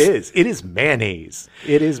Wiz. It is. It is mayonnaise.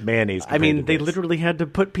 It is mayonnaise. I mean, they literally had to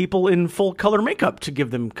put people in full color makeup to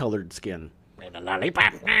give them colored skin. Although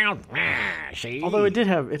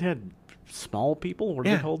it had small people. What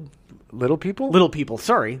are they called? Little people? Little people.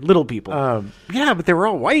 Sorry, little people. Yeah, but they were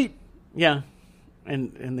all white. Yeah,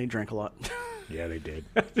 and they drank a lot. Yeah, they did.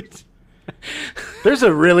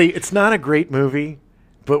 It's not a great movie,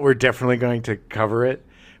 but we're definitely going to cover it.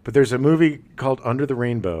 But there's a movie called Under the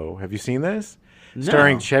Rainbow. Have you seen this? No.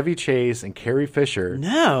 Starring Chevy Chase and Carrie Fisher.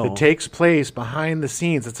 No. It takes place behind the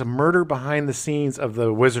scenes. It's a murder behind the scenes of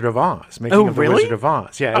The Wizard of Oz. The Wizard of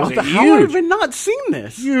Oz. Yeah, it was how have I not seen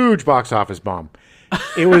this? Huge box office bomb.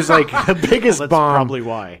 It was like the biggest that's bomb probably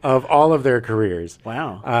why. Of all of their careers.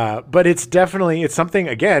 Wow. But it's something,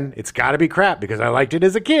 again, it's got to be crap because I liked it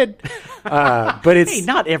as a kid. But it's... Hey,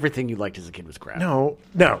 not everything you liked as a kid was crap. No,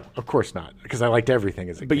 of course not, because I liked everything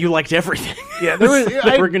as a kid. But you liked everything. Yeah,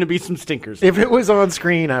 there were going to be some stinkers. If it was on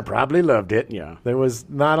screen, I probably loved it. Yeah. There was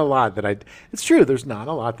not a lot that It's true, there's not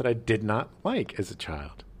a lot that I did not like as a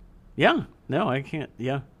child. Yeah. No, I can't.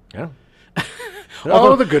 Yeah. Yeah.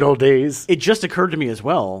 Oh, the good old days. It just occurred to me as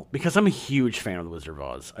well, because I'm a huge fan of The Wizard of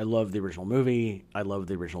Oz. I love the original movie. I love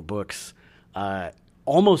the original books.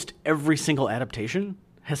 Almost every single adaptation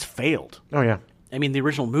has failed. Oh, yeah. I mean, the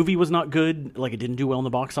original movie was not good. Like, it didn't do well in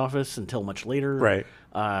the box office until much later. Right.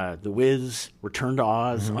 The Wiz, Return to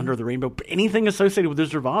Oz, Under the Rainbow. Anything associated with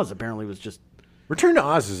Wizard of Oz apparently was just... Return to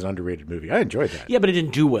Oz is an underrated movie. I enjoyed that. Yeah, but it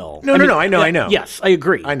didn't do well. No, I know. Yes, I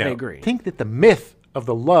agree. I know. I agree. I think that the myth of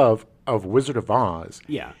the love of Wizard of Oz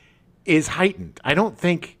is heightened. I don't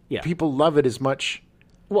think people love it as much.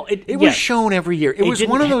 Well, it was shown every year. It was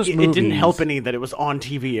one of those movies. It didn't help any that it was on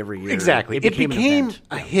TV every year. Exactly. It became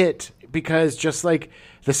a hit because just like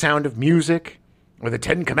The Sound of Music or The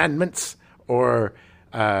Ten Commandments or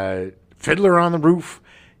Fiddler on the Roof,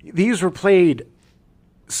 these were played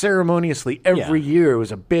ceremoniously every year. It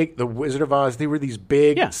was The Wizard of Oz, they were these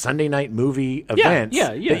big Sunday night movie events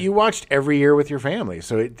that you watched every year with your family.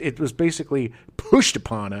 So it was basically pushed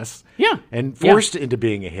upon us and forced into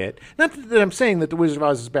being a hit. Not that I'm saying that The Wizard of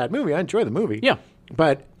Oz is a bad movie. I enjoy the movie. Yeah.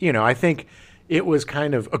 But, I think it was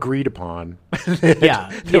kind of agreed upon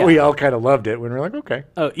that we all kind of loved it when we were like, okay.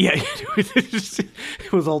 Oh, yeah.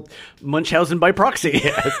 It was all Munchausen by proxy.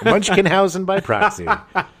 Yes, Munchkinhausen by proxy.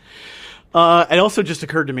 It also just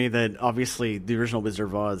occurred to me that obviously the original Wizard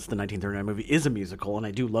of Oz, the 1939 movie, is a musical, and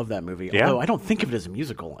I do love that movie. Yeah. Although I don't think of it as a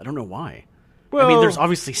musical. I don't know why. Well, I mean, there's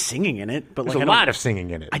obviously singing in it, but there's a lot of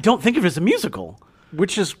singing in it. I don't think of it as a musical,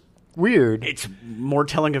 which is weird. It's more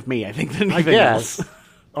telling of me, I think, than anything else.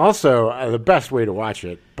 Also, the best way to watch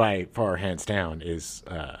it, by far, hands down, is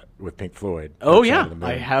with Pink Floyd. Oh, yeah.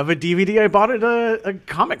 I have a DVD I bought at a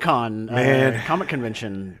Comic-Con, comic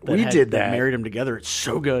convention. We did that. Married them together. It's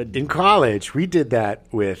so good. In college, we did that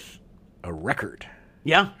with a record.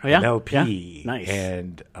 Yeah. Oh, yeah. An LP. Yeah. Nice.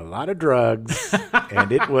 And a lot of drugs.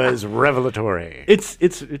 And it was revelatory. It's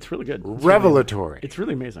really good. Revelatory. It's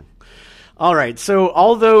really amazing. All right, so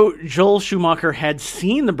although Joel Schumacher had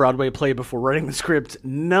seen the Broadway play before writing the script,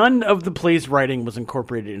 none of the play's writing was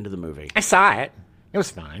incorporated into the movie. I saw it. It was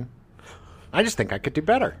fine. I just think I could do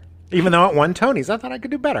better. Even though it won Tonys, I thought I could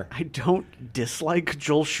do better. I don't dislike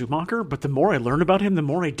Joel Schumacher, but the more I learn about him, the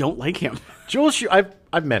more I don't like him.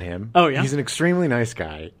 I've met him. Oh, yeah? He's an extremely nice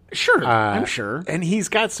guy. Sure, I'm sure. And he's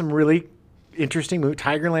got some really interesting movies.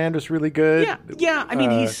 Tigerland was really good. Yeah. I mean,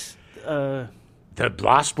 he's... The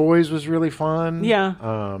Lost Boys was really fun.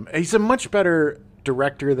 Yeah. He's a much better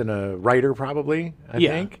director than a writer, probably, I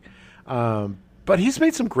think. But he's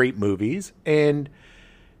made some great movies. And,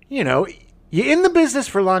 you're in the business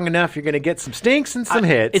for long enough, you're going to get some stinks and some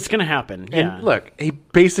hits. It's going to happen, And look, he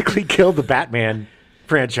basically killed the Batman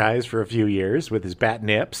franchise for a few years with his Bat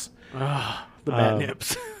Nips. Oh, the Bat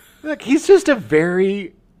Nips. Look, he's just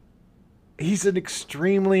he's an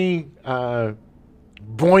extremely...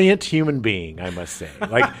 buoyant human being, I must say.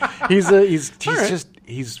 Like he's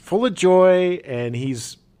full of joy, and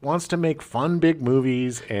he's wants to make fun big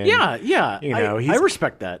movies. And I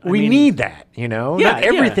respect that. We need that. Not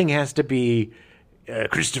everything has to be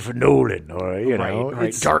Christopher Nolan or right.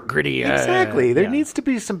 It's dark, gritty. Exactly. There needs to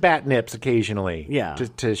be some Bat Nips occasionally.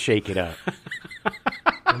 To shake it up.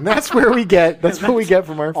 And that's where we get. That's what we get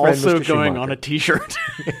from our friend. Also Mr. going Schumacher. on a T-shirt.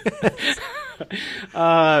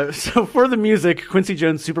 So for the music, Quincy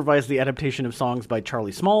Jones supervised the adaptation of songs by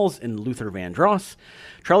Charlie Smalls and Luther Vandross.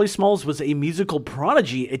 Charlie Smalls was a musical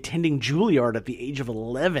prodigy attending Juilliard at the age of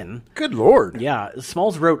 11. Good Lord. Yeah.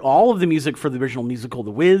 Smalls wrote all of the music for the original musical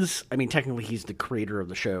The Wiz. I mean, technically, he's the creator of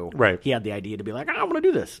the show. Right. He had the idea to be like, I want to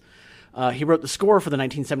do this. He wrote the score for the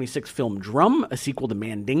 1976 film Drum, a sequel to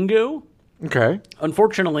Mandingo. Okay.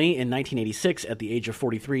 Unfortunately, in 1986, at the age of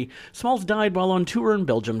 43, Smalls died while on tour in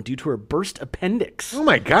Belgium due to a burst appendix. Oh,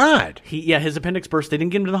 my God. His appendix burst. They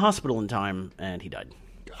didn't get him to the hospital in time, and he died.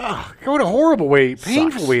 Oh, what a horrible way,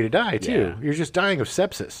 painful way to die, too. Yeah. You're just dying of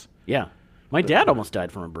sepsis. Yeah. My dad almost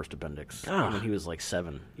died from a burst appendix when he was like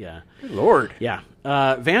 7. Yeah. Good Lord. Yeah.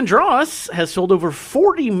 Vandross has sold over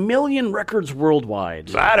 40 million records worldwide.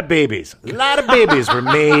 A lot of babies. A lot of babies were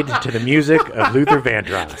made to the music of Luther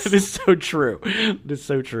Vandross. It is so true. It is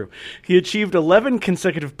so true. He achieved 11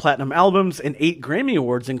 consecutive platinum albums and 8 Grammy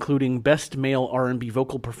Awards, including Best Male R&B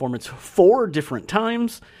Vocal Performance 4 different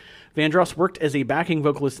times. Vandross worked as a backing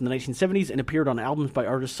vocalist in the 1970s and appeared on albums by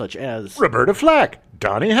artists such as Roberta Flack,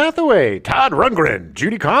 Donny Hathaway, Todd Rundgren,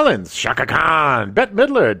 Judy Collins, Chaka Khan, Bette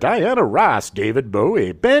Midler, Diana Ross, David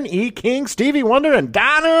Bowie, Ben E. King, Stevie Wonder, and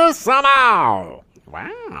Donna Summer.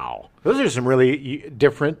 Wow. Those are some really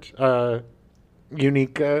different,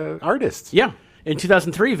 unique artists. Yeah. In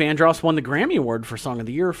 2003, Vandross won the Grammy Award for Song of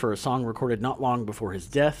the Year for a song recorded not long before his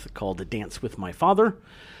death called Dance with My Father.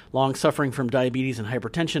 Long suffering from diabetes and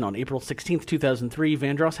hypertension, on April 16, 2003,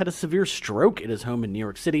 Vandross had a severe stroke at his home in New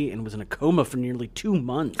York City and was in a coma for nearly 2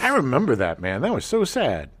 months. I remember that, man. That was so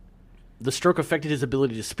sad. The stroke affected his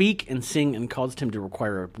ability to speak and sing and caused him to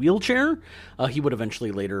require a wheelchair. He would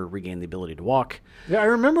eventually later regain the ability to walk. Yeah, I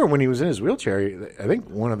remember when he was in his wheelchair. I think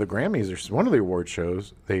one of the Grammys or one of the award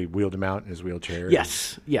shows, they wheeled him out in his wheelchair.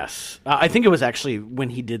 Yes. I think it was actually when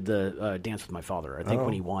he did the Dance with My Father. I think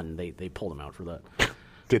when he won, they pulled him out for that.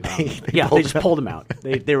 Did they? They just pulled him out.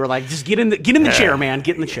 They were like, just get in the chair, man.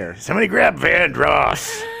 Get in the chair. Somebody grab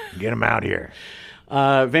Vandross. Get him out here.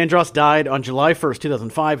 Vandross died on July 1st,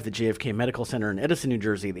 2005 at the JFK Medical Center in Edison, New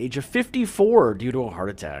Jersey at the age of 54 due to a heart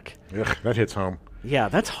attack. Ugh, that hits home. Yeah,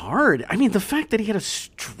 that's hard. I mean, the fact that he had a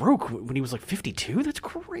stroke when he was like 52, that's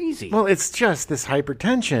crazy. Well, it's just this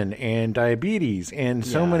hypertension and diabetes and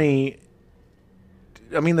so many...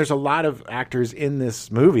 I mean, there's a lot of actors in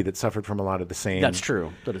this movie that suffered from a lot of the same... That's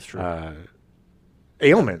true. That is true.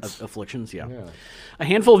 Ailments. Afflictions, yeah. A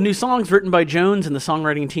handful of new songs written by Jones and the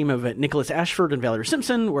songwriting team of Nicholas Ashford and Valerie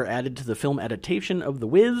Simpson were added to the film adaptation of The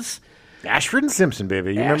Wiz. Ashford and Simpson,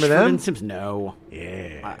 baby. You remember them? Ashford and Simpson, no.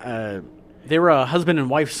 Yeah. They were a husband and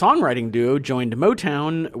wife songwriting duo joined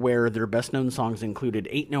Motown, where their best-known songs included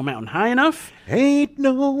Ain't No Mountain High Enough. Ain't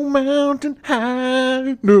no mountain high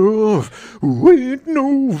enough, ain't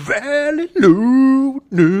no valley low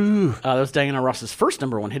enough. That was Diana Ross's first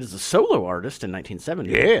number 1 hit as a solo artist in 1970.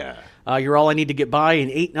 Yeah. You're All I Need to Get By and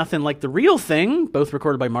Ain't Nothing Like the Real Thing, both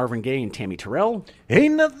recorded by Marvin Gaye and Tammy Terrell.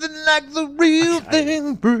 Ain't nothing like the real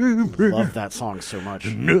thing, baby. Love that song so much.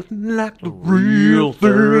 Nothing like the real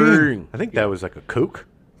thing. I think that was like a Coke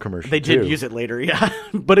commercial. They did use it later, yeah.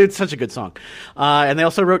 But it's such a good song. And they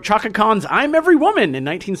also wrote Chaka Khan's I'm Every Woman in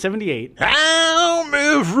 1978. I'm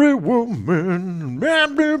every woman.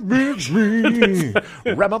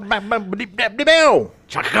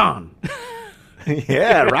 Chaka Khan.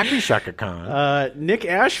 Yeah, Rocky Chaka Khan. Nick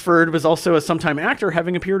Ashford was also a sometime actor,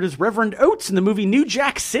 having appeared as Reverend Oates in the movie New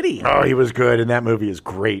Jack City. Oh, he was good, and that movie is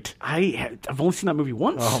great. I've only seen that movie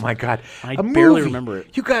once. Oh, my God. I barely remember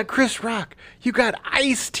it. You got Chris Rock. You got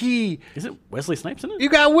Ice-T. Is it Wesley Snipes in it? You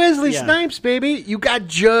got Wesley Snipes, baby. You got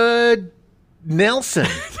Judd Nelson.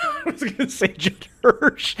 I was going to say Judd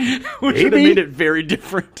Hirsch, which would have made it very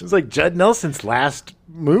different. It was like Judd Nelson's last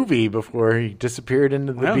movie before he disappeared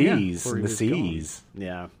into the bees and the seas. Gone.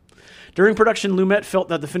 Yeah. During production, Lumet felt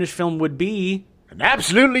that the finished film would be an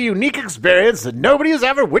absolutely unique experience that nobody has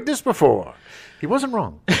ever witnessed before. He wasn't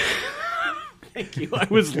wrong. Thank you. I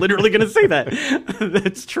was literally going to say that.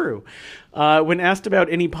 That's true. When asked about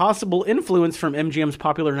any possible influence from MGM's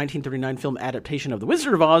popular 1939 film adaptation of The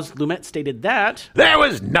Wizard of Oz, Lumet stated that there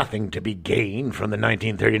was nothing to be gained from the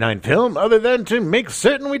 1939 film other than to make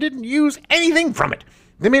certain we didn't use anything from it.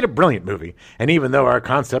 They made a brilliant movie, and even though our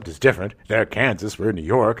concept is different, they're Kansas, we're New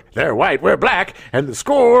York, they're white, we're black, and the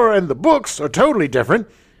score and the books are totally different,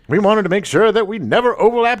 we wanted to make sure that we never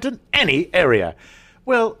overlapped in any area.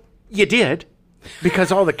 Well, you did.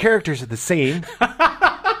 Because all the characters are the same.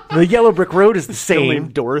 The Yellow Brick Road is the same. Still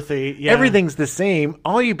named Dorothy. Yeah. Everything's the same.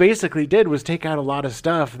 All you basically did was take out a lot of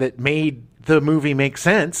stuff that made the movie make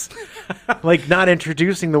sense. Like not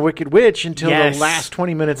introducing the Wicked Witch until the last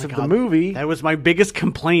 20 minutes of the movie. That was my biggest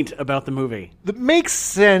complaint about the movie. That makes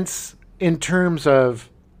sense in terms of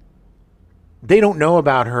they don't know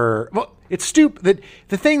about her. Well, It's stupid.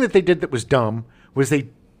 The thing that they did that was dumb was they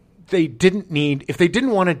didn't need, if they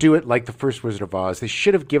didn't want to do it like the first Wizard of Oz, they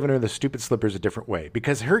should have given her the stupid slippers a different way,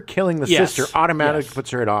 because her killing the sister automatically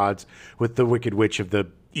puts her at odds with the Wicked Witch of the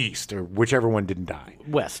East, or whichever one didn't die.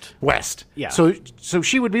 West. Yeah. So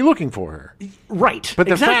she would be looking for her. Right. But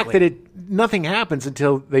the fact that nothing happens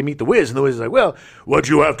until they meet the Wiz, and the Wiz is like, well, what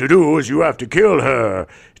you have to do is you have to kill her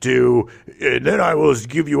and then I will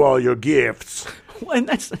give you all your gifts. And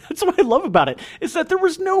that's what I love about it, is that there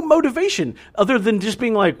was no motivation other than just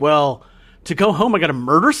being like, well, to go home, I got to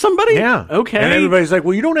murder somebody? Yeah. Okay. And everybody's like,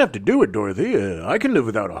 well, you don't have to do it, Dorothy. I can live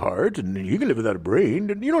without a heart, and you can live without a brain,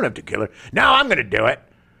 and you don't have to kill her. No, I'm going to do it.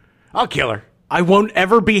 I'll kill her. I won't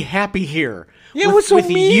ever be happy here. Yeah, what's so with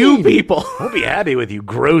mean? You people. I won't be happy with you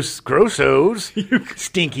grossos, you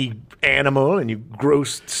stinky animal, and you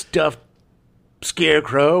gross stuffed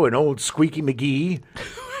scarecrow and old Squeaky McGee.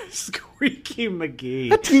 Squeaky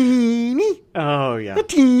McGee. A teeny. Oh, yeah. A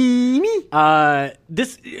teeny.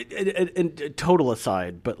 This, and total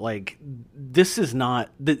aside, but like, this is not,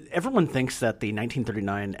 everyone thinks that the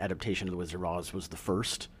 1939 adaptation of The Wizard of Oz was the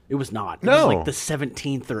first. It was not. It was like the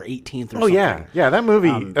 17th or 18th or something. Oh, yeah. Yeah, that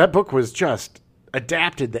movie, that book was just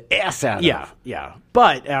adapted the ass out of. Yeah.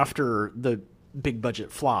 But after the big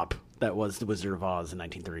budget flop that was The Wizard of Oz in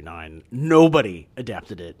 1939, nobody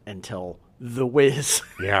adapted it until The Wiz.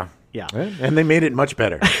 Yeah. Yeah. And they made it much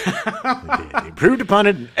better. They improved upon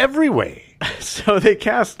it in every way. So they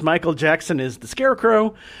cast Michael Jackson as the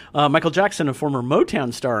Scarecrow. Michael Jackson, a former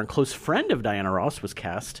Motown star and close friend of Diana Ross, was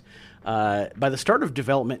cast. By the start of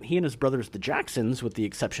development, he and his brothers, the Jacksons, with the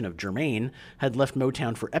exception of Jermaine, had left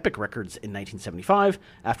Motown for Epic Records in 1975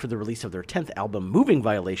 after the release of their 10th album, Moving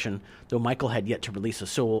Violation, though Michael had yet to release a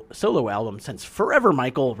solo album since Forever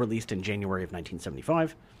Michael, released in January of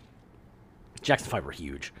 1975. Jackson 5 were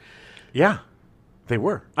huge. Yeah, they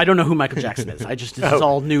were. I don't know who Michael Jackson is. This is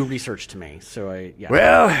all new research to me. So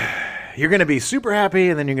Well, you're going to be super happy,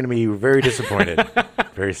 and then you're going to be very disappointed.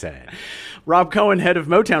 Very sad. Rob Cohen, head of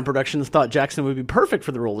Motown Productions, thought Jackson would be perfect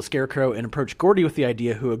for the role of Scarecrow and approached Gordy with the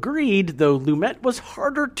idea, who agreed, though Lumet was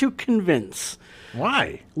harder to convince.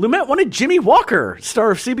 Why? Lumet wanted Jimmy Walker,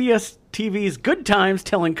 star of CBS TV's Good Times,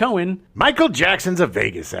 telling Cohen, Michael Jackson's a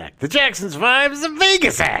Vegas act. The Jacksons 5 is a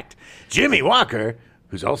Vegas act. Jimmy Walker,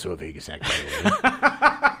 who's also a Vegas act, by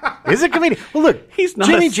the way, is a comedian. Well, look, he's not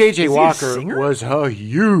Jimmy J.J. Walker was a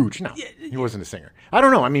huge... No, he wasn't a singer. I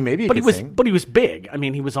don't know. I mean, maybe he could sing. But he was big. I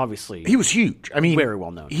mean, he was obviously... He was huge. I mean... Very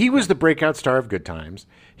well known. He was the breakout star of Good Times.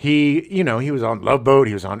 He was on Love Boat.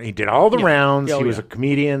 He did all the rounds. He was a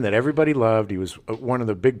comedian that everybody loved. He was one of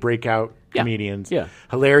the big breakout comedians. Yeah.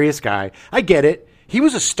 Hilarious guy. I get it. He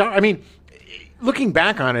was a star. I mean... Looking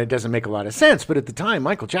back on it, it doesn't make a lot of sense, but at the time,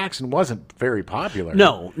 Michael Jackson wasn't very popular.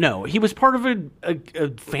 No. He was part of a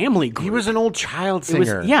family group. He was an old child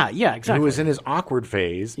singer. Exactly. Who was in his awkward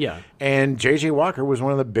phase. Yeah. And J.J. Walker was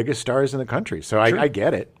one of the biggest stars in the country, so I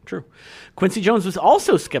get it. True. Quincy Jones was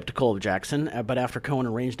also skeptical of Jackson, but after Cohen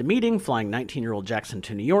arranged a meeting, flying 19-year-old Jackson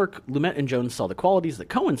to New York, Lumet and Jones saw the qualities that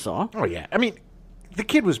Cohen saw. Oh, yeah. I mean, the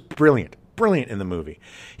kid was brilliant in the movie.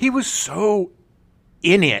 He was so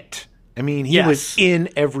in it. I mean, he was in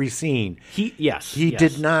every scene. He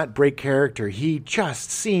did not break character. He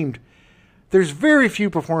just seemed... There's very few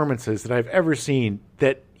performances that I've ever seen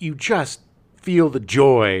that you just feel the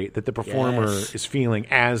joy that the performer is feeling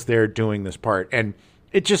as they're doing this part. And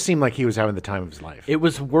it just seemed like he was having the time of his life. It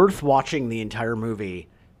was worth watching the entire movie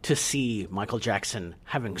to see Michael Jackson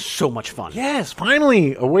having so much fun. Yes,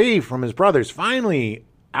 finally away from his brothers. Finally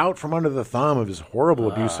out from under the thumb of his horrible,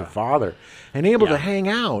 abusive father, and able to hang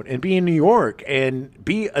out and be in New York and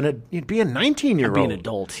be a 19-year-old. Be an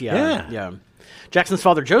adult, yeah. Jackson's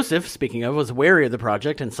father, Joseph, speaking of, was wary of the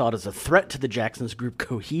project and saw it as a threat to the Jacksons' group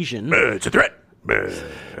cohesion. It's a threat.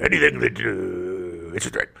 Anything that... it's a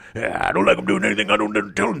threat. I don't like him doing anything I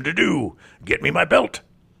don't tell him to do. Get me my belt.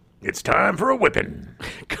 It's time for a whipping.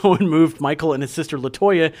 Cohen moved Michael and his sister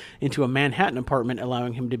LaToya into a Manhattan apartment,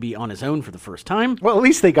 allowing him to be on his own for the first time. Well, at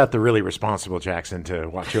least they got the really responsible Jackson to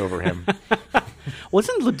watch over him.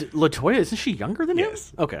 Wasn't LaToya, isn't she younger than him?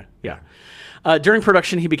 Yes. Okay, yeah. During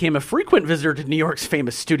production, he became a frequent visitor to New York's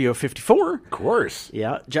famous Studio 54. Of course.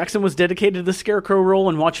 Yeah. Jackson was dedicated to the Scarecrow role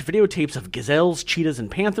and watched videotapes of gazelles, cheetahs,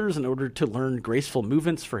 and panthers in order to learn graceful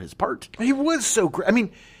movements for his part. He was so great. I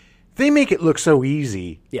mean... They make it look so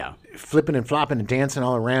easy. Yeah. Flipping and flopping and dancing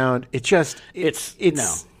all around. It just, in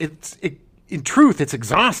truth, it's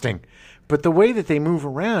exhausting. But the way that they move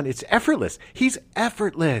around, it's effortless. He's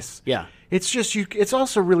effortless. Yeah. It's just, it's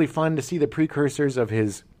also really fun to see the precursors of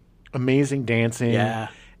his amazing dancing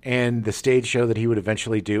and the stage show that he would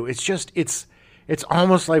eventually do. It's just, it's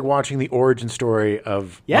almost like watching the origin story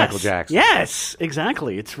of Michael Jackson. Yes,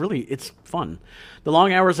 exactly. It's fun. The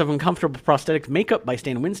long hours of uncomfortable prosthetic makeup by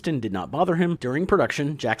Stan Winston did not bother him. During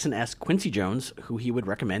production, Jackson asked Quincy Jones, who he would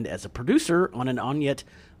recommend as a producer on an on-yet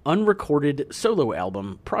unrecorded solo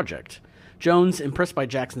album project. Jones, impressed by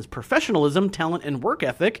Jackson's professionalism, talent, and work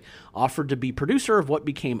ethic, offered to be producer of what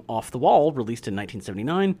became Off the Wall, released in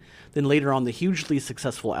 1979, then later on the hugely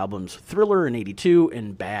successful albums Thriller in 82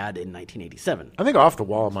 and Bad in 1987. I think Off the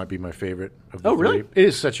Wall might be my favorite of the three. Really? It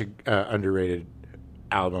is such an underrated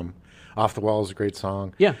album. Off the Wall is a great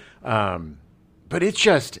song. Yeah. But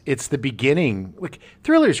it's the beginning. Like,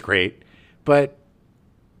 Thriller's great, but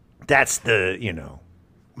that's the,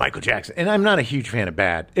 Michael Jackson. And I'm not a huge fan of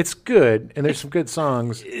Bad. It's good, and there's some good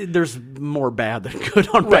songs. There's more bad than good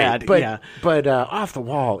on Bad. But Off the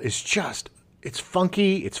Wall is it's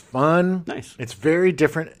funky, it's fun. Nice. It's very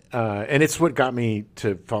different, and it's what got me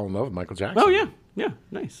to fall in love with Michael Jackson. Oh, yeah. Yeah,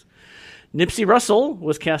 nice. Nipsey Russell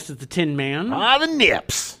was cast as the Tin Man. The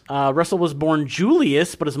Nips. Russell was born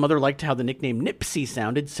Julius, but his mother liked how the nickname Nipsey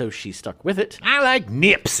sounded, so she stuck with it. I like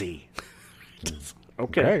Nipsey.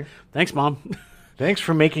 Okay. Thanks, Mom. Thanks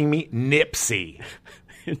for making me Nipsey.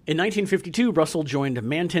 In 1952, Russell joined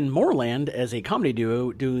Manton Moreland as a comedy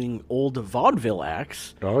duo doing old vaudeville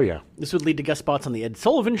acts. Oh, yeah. This would lead to guest spots on The Ed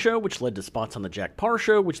Sullivan Show, which led to spots on The Jack Parr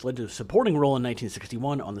Show, which led to a supporting role in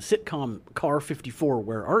 1961 on the sitcom Car 54,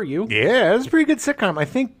 Where Are You? Yeah, that's a pretty good sitcom. I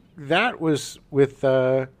think that was with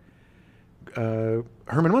Herman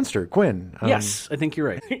Munster, Quinn. Yes, I think you're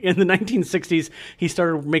right. In the 1960s, he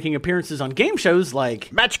started making appearances on game shows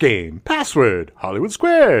like Match Game, Password, Hollywood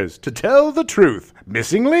Squares, To Tell the Truth,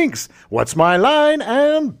 Missing Links, What's My Line,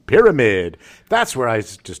 and Pyramid. That's where I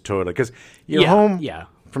just totally, because you're home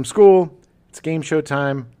from school, it's game show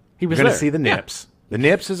time. He was going there. to see the Nips. Yeah. The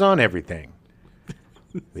Nips is on everything.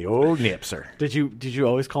 The old Nipser. Did you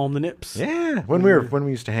always call him the Nips? Yeah, when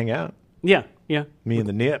we used to hang out. Yeah. Me and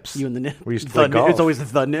the Nips. You and the Nips. We used to play golf. It's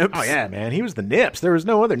always the Nips. Oh, yeah, man. He was the Nips. There was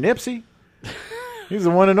no other Nipsey. He was the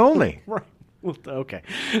one and only. Right. Well, okay.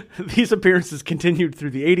 These appearances continued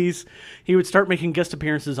through the 80s. He would start making guest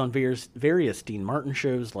appearances on various Dean Martin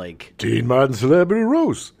shows like Dean Martin Celebrity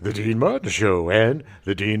Roast, The Dean Martin Show, and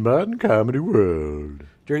The Dean Martin Comedy World.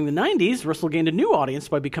 During the 90s, Russell gained a new audience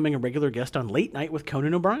by becoming a regular guest on Late Night with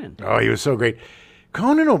Conan O'Brien. Oh, he was so great.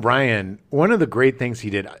 Conan O'Brien, one of the great things he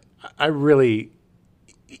did,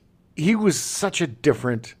 he was such a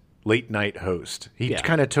different late night host. He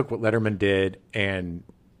kind of took what Letterman did and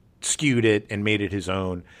skewed it and made it his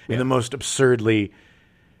own in the most absurdly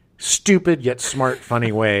stupid yet smart,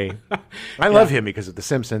 funny way. I love him because of The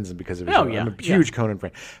Simpsons and because of his I'm a huge Conan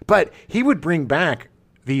fan. But he would bring back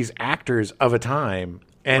these actors of a time,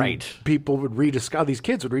 and people would these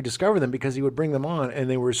kids would rediscover them because he would bring them on, and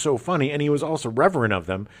they were so funny, and he was also reverent of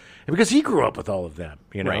them because he grew up with all of them.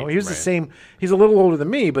 He was the same. He's a little older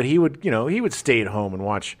than me, but he would stay at home and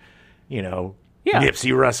watch,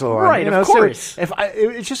 Nipsey Russell. Of course. So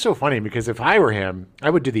it's just so funny because if I were him,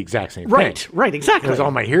 I would do the exact same thing. Right, exactly. Because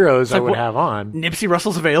all my heroes I would have on. Nipsey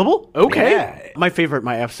Russell's available? Okay. Yeah. My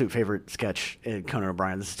absolute favorite sketch in Conan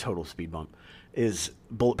O'Brien, this is a total speed bump, is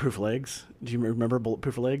Bulletproof Legs. Do you remember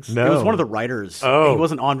Bulletproof Legs? No. It was one of the writers. Oh. He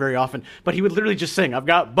wasn't on very often, but he would literally just sing, I've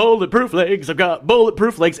got bulletproof legs, I've got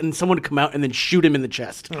bulletproof legs, and someone would come out and then shoot him in the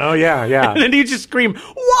chest. Oh, yeah. And then he'd just scream,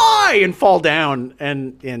 why? And fall down.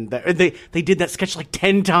 And they did that sketch like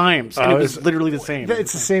 10 times. And it was literally the same.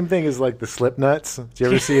 It's the same thing as like the slip nuts. Do you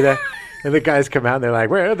ever see that? And the guys come out and they're like,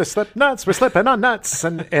 where are the slip nuts? We're slipping on nuts.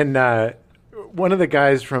 And one of the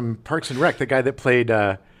guys from Parks and Rec, the guy that played...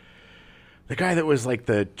 the guy that was like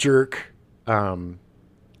the jerk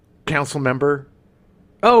council member.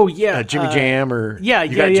 Oh, yeah. Jimmy Jam or... The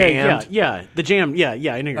Jam. Yeah,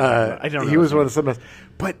 I know you're talking about. I don't know. He was one of the Slipknots.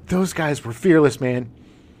 But those guys were fearless, man.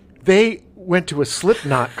 They went to a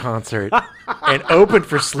Slipknot concert and opened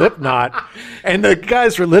for Slipknot. And the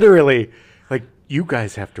guys were literally like, you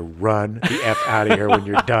guys have to run the F out of here when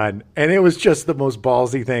you're done. And it was just the most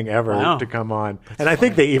ballsy thing ever to come on. That's funny. I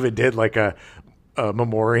think they even did like a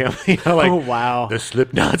memoriam, oh wow, the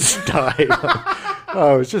Slipknots died.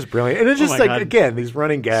 Oh, it's just brilliant, and it's just again these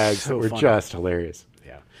running gags that were just hilarious.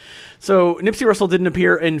 Yeah. So Nipsey Russell didn't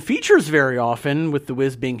appear in features very often, with The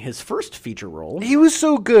Wiz being his first feature role. He was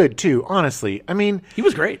so good too, honestly. I mean, he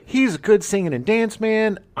was great. He's a good singing and dance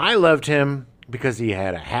man. I loved him because he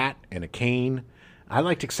had a hat and a cane. I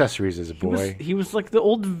liked accessories as a boy. He was like the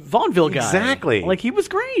old vaudeville guy. Exactly. Like, he was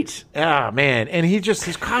great. Ah, man. And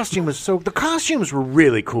his costume was the costumes were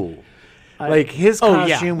really cool. Like his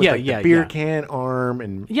costume with the beer can arm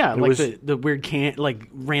and the weird can, like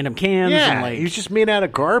random cans. Yeah, and like, he was just made out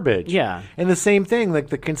of garbage. Yeah, and the same thing, like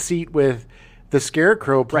the conceit with the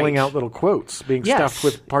Scarecrow pulling out little quotes, being stuffed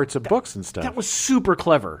with parts of books and stuff. That was super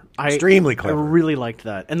clever. Extremely clever. I really liked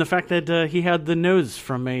that, and the fact that he had the nose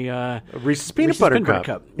from a Reese's Peanut Butter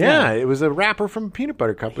Cup. Yeah, it was a wrapper from Peanut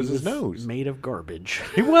Butter Cup. Was his nose made of garbage?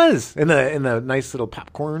 He was in the nice little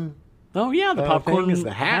popcorn. Oh yeah, the popcorn thing is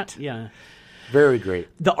the hat. Yeah. Very great.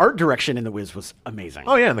 The art direction in The Wiz was amazing.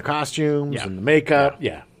 Oh, yeah, and the costumes and the makeup.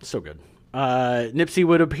 Yeah. So good. Nipsey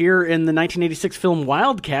would appear in the 1986 film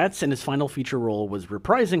Wildcats, and his final feature role was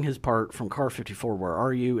reprising his part from Car 54, Where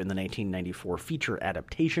Are You? In the 1994 feature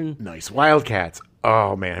adaptation. Nice. Wildcats.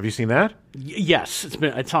 Oh, man. Have you seen that? Yes.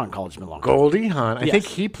 It's on college. It's been a long time. Goldie Hawn. I think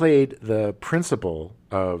he played the principal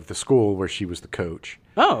of the school where she was the coach.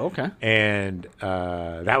 Oh, okay. And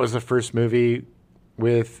that was the first movie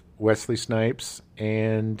with Wesley Snipes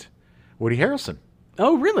and Woody Harrelson.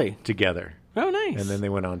 Oh, really? Together. Oh, nice. And then they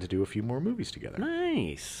went on to do a few more movies together.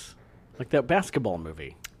 Nice. Like that basketball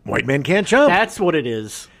movie. White Men Can't Jump. That's what it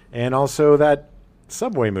is. And also that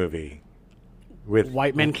Subway movie. With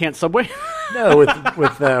White Men Can't Subway? No,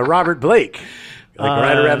 with Robert Blake. Like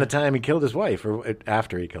right around the time he killed his wife, or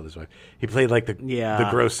after he killed his wife. He played like the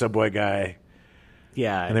gross Subway guy.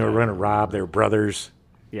 Yeah. And they were running Rob. They were brothers.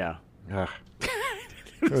 Yeah. That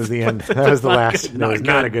was the end. That was the last. That was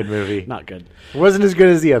not a good movie. Not good. It wasn't as good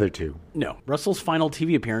as the other two. No. Russell's final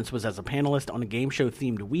TV appearance was as a panelist on a game show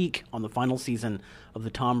themed week on the final season of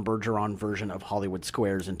the Tom Bergeron version of Hollywood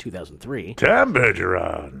Squares in 2003. Tom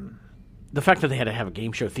Bergeron. The fact that they had to have a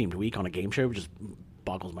game show themed week on a game show just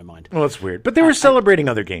boggles my mind. Well, it's weird. But they were celebrating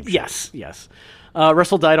other game shows. Yes.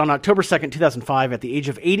 Russell died on October 2nd, 2005 at the age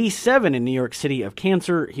of 87 in New York City of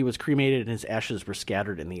cancer. He was cremated and his ashes were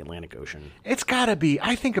scattered in the Atlantic Ocean. It's got to be,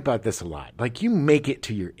 I think about this a lot. Like you make it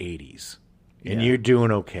to your 80s and you're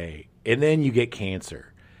doing okay. And then you get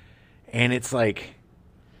cancer. And it's like,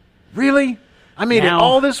 really? I made it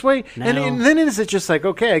all this way? And then is it just like,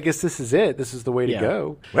 okay, I guess this is it. This is the way to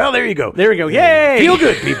go. Well, there you go. There we go. Yay! Feel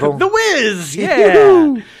good, people. The Wiz!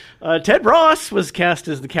 Yeah! Ted Ross was cast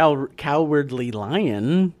as the Cowardly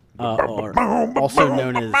Lion, or also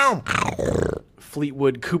known as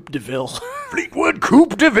Fleetwood Coupe de Ville. Fleetwood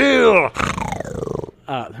Coupe de Ville!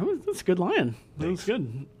 That's a good lion. That was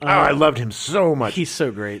good. I loved him so much. He's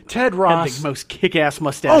so great. Ted Ross. Had the most kick-ass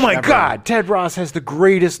mustache Oh, my ever. God. Ted Ross has the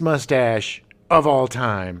greatest mustache of all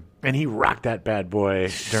time. And he rocked that bad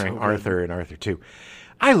boy during Arthur and Arthur 2.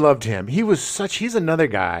 I loved him. He's another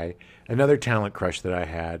guy, another talent crush that I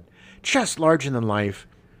had. Just larger than life.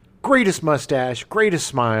 Greatest mustache, greatest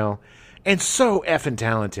smile, and so effing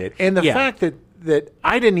talented. And the fact that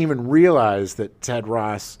I didn't even realize that Ted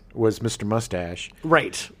Ross was Mr. Mustache.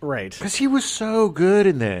 Right. Because he was so good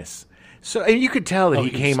in this. So, and you could tell that he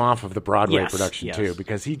came off of the Broadway production too,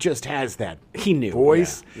 because he just has that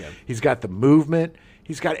voice. Yeah. He's got the movement.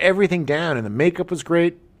 He's got everything down, and the makeup was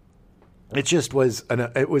great. It just was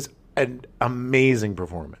an amazing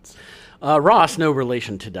performance. Ross, no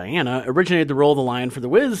relation to Diana, originated the role of the Lion for The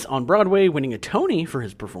Wiz on Broadway, winning a Tony for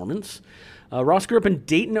his performance. Ross grew up in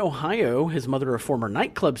Dayton, Ohio, his mother a former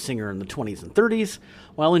nightclub singer in the 20s and 30s.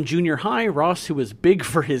 While in junior high, Ross, who was big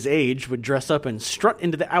for his age, would dress up and strut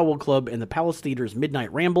into the Owl Club and the Palace Theater's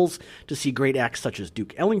Midnight Rambles to see great acts such as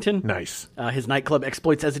Duke Ellington. Nice. His nightclub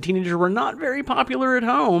exploits as a teenager were not very popular at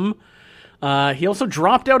home. He also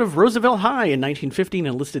dropped out of Roosevelt High in 1950 and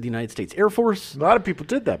enlisted the United States Air Force. A lot of people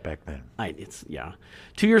did that back then.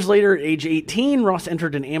 2 years later, at age 18, Ross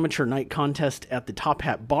entered an amateur night contest at the Top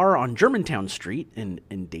Hat Bar on Germantown Street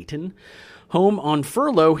in Dayton. Home on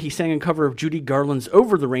furlough, he sang a cover of Judy Garland's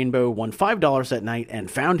Over the Rainbow, won $5 that night,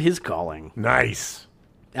 and found his calling. Nice.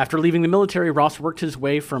 After leaving the military, Ross worked his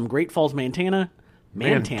way from Great Falls, Montana.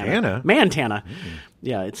 Yeah,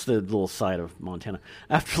 it's the little side of Montana.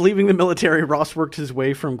 After leaving the military, Ross worked his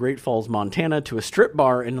way from Great Falls, Montana to a strip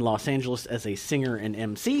bar in Los Angeles as a singer and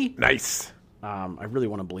MC. Nice. I really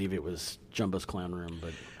want to believe it was Jumbo's Clown Room,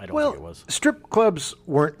 but I don't think it was. Strip clubs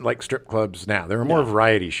weren't like strip clubs now. They were more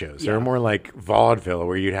variety shows. They were more like vaudeville,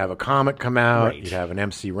 where you'd have a comic come out, you'd have an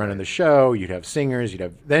MC running the show, you'd have singers, you'd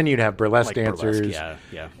have burlesque dancers.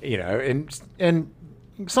 Yeah. You know, and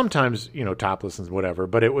sometimes, topless and whatever,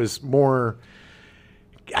 but it was more.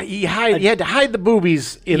 You had to hide the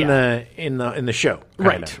boobies in the show.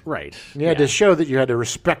 Right. You had to show that you had a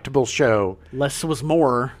respectable show. Less was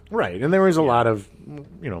more. Right, and there was a lot of,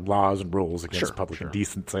 laws and rules against public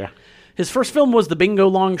indecency. His first film was The Bingo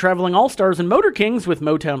Long Traveling All-Stars and Motor Kings with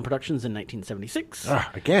Motown Productions in 1976.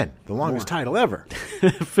 Again, the longest title ever.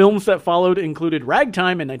 Films that followed included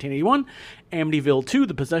Ragtime in 1981, Amityville 2,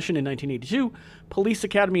 The Possession in 1982, Police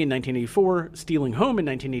Academy in 1984, Stealing Home in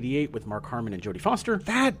 1988 with Mark Harmon and Jodie Foster.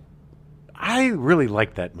 I really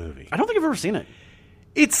like that movie. I don't think I've ever seen it.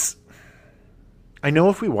 I know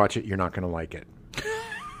if we watch it, you're not going to like it.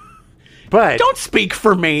 But don't speak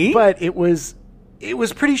for me. But it was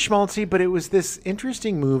pretty schmaltzy, but it was this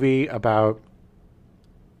interesting movie about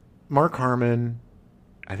Mark Harmon,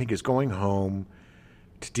 I think, is going home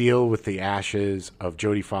to deal with the ashes of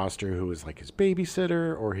Jodie Foster, who was like his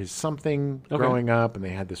babysitter or his something growing up, and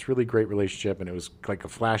they had this really great relationship, and it was like a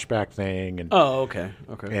flashback thing. And okay.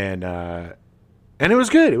 And it was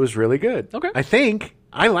good. It was really good. Okay. I think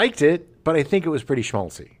I liked it, but I think it was pretty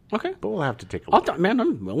schmaltzy. Okay. But we'll have to take a look.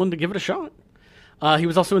 I'm willing to give it a shot. He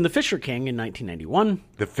was also in The Fisher King in 1991.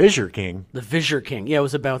 The Fisher King? The Fisher King. Yeah, it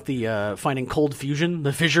was about the finding cold fusion,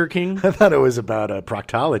 The Fisher King. I thought it was about a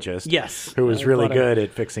proctologist. Yes. Who was really good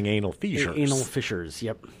at fixing anal fissures. Anal fissures,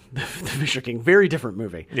 yep. The Fisher King. Very different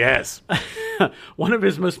movie. Yes. One of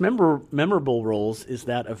his most memorable roles is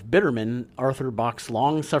that of Bitterman, Arthur Bach's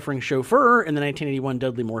long-suffering chauffeur in the 1981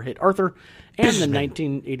 Dudley Moore hit Arthur, and the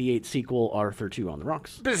 1988 sequel Arthur 2 on the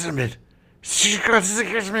Rocks. Bitterman. She got to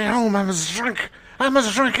get me home. I'm a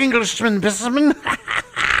drunk Englishman, Bitterman.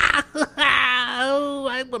 Oh,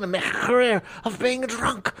 I want to make a career of being a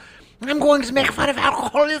drunk. I'm going to make fun of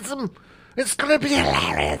alcoholism. It's going to be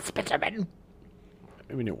hilarious, Bitterman.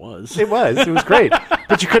 I mean, it was. It was great.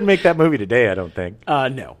 But you couldn't make that movie today, I don't think.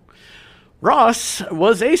 No. Ross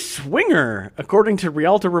was a swinger. According to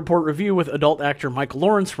Rialto Report Review with adult actor Michael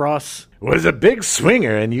Lawrence, Ross was a big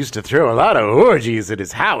swinger and used to throw a lot of orgies at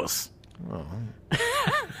his house. Oh.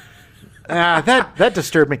 That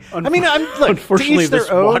disturbed me. I mean, unfortunately, this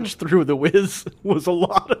watch through The Wiz was a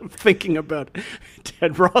lot of thinking about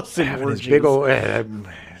Ted Ross and orgies. Big old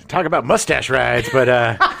talk about mustache rides, but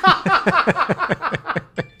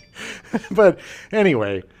but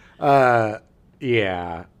anyway,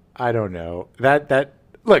 yeah, I don't know that.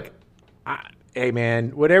 Look, hey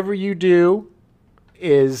man, whatever you do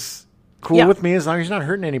is cool with me as long as you're not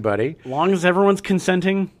hurting anybody. As long as everyone's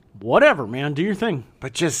consenting. Whatever, man. Do your thing.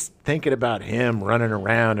 But just thinking about him running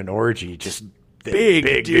around an orgy, just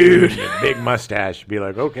big dude. Big mustache. Be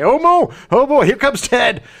like, okay, oh boy, here comes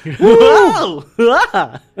Ted. Whoa!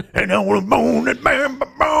 And I want to bone it, bam,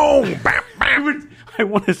 bam, bam. I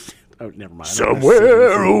want to. Oh, never mind.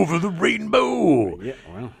 Somewhere over the rainbow. Yeah,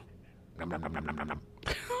 well.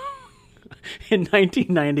 In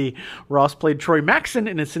 1990, Ross played Troy Maxson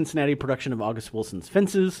in a Cincinnati production of August Wilson's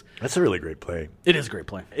Fences. That's a really great play. It is a great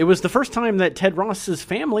play. It was the first time that Ted Ross's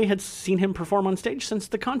family had seen him perform on stage since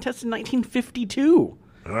the contest in 1952.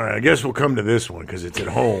 All right, I guess we'll come to this one because it's at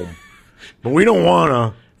home. But we don't want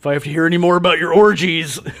to. If I have to hear any more about your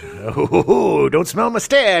orgies. Oh, don't smell my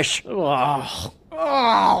stash.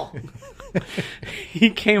 Oh. He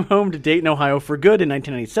came home to Dayton, Ohio for good in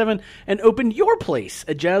 1997 and opened Your Place,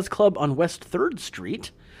 a jazz club on West 3rd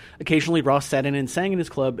Street. Occasionally, Ross sat in and sang in his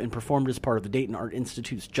club and performed as part of the Dayton Art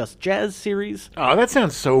Institute's Just Jazz series. Oh, that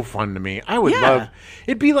sounds so fun to me. I would love...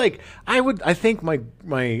 It'd be like... I think my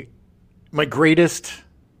greatest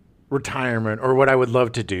retirement, or what I would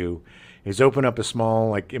love to do, is open up a small,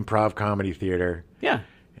 like, improv comedy theater. Yeah.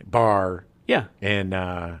 Bar. Yeah. And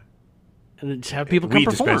just have people come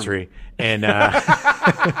perform. Dispensary. And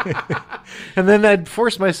and then I'd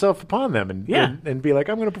force myself upon them and be like,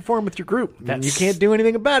 I'm going to perform with your group. And you can't do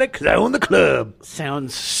anything about it because I own the club.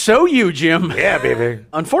 Sounds so you, Jim. Yeah, baby.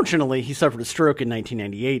 Unfortunately, he suffered a stroke in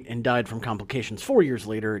 1998 and died from complications 4 years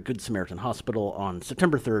later at Good Samaritan Hospital on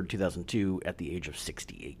September 3rd, 2002 at the age of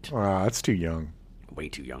 68. Oh, that's too young. Way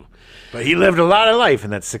too young. But he lived a lot of life in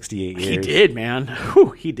that 68 years. He did, man. Whew,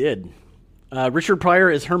 he did. Richard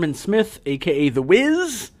Pryor is Herman Smith, a.k.a. The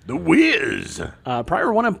Wiz. The Wiz.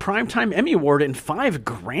 Pryor won a Primetime Emmy Award and 5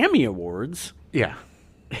 Grammy Awards. Yeah.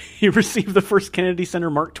 He received the first Kennedy Center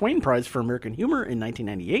Mark Twain Prize for American Humor in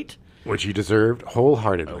 1998. Which he deserved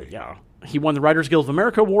wholeheartedly. Oh, yeah. He won the Writers Guild of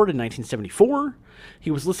America Award in 1974.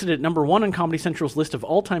 He was listed at number 1 on Comedy Central's list of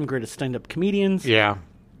all-time greatest stand-up comedians. Yeah.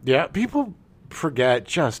 Yeah, people forget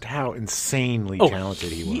just how insanely talented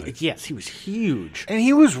he was. Yes, he was huge. And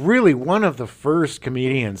he was really one of the first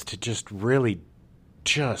comedians to just really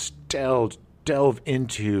delve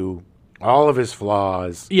into all of his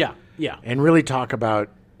flaws. Yeah, yeah. And really talk about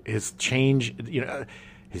his change,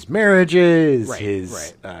 his marriages,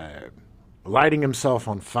 lighting himself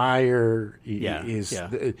on fire.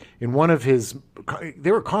 In one of his,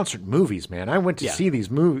 they were concert movies, man. I went to see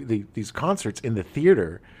these concerts in the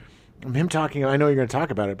theater. Him talking, I know you're going to talk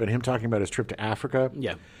about it, but him talking about his trip to Africa.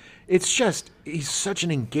 Yeah. It's just, he's such an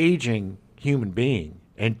engaging human being.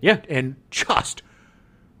 And just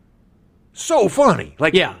so funny.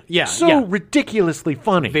 Ridiculously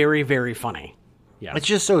funny. Very, very funny. Yeah. It's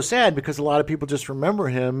just so sad because a lot of people just remember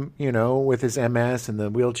him, with his MS and the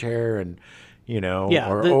wheelchair and,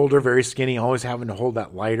 older, very skinny, always having to hold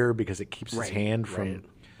that lighter because it keeps his hand from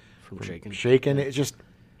shaking. It's just,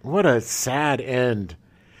 what a sad end.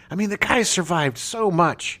 I mean, the guy survived so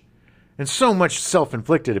much and so much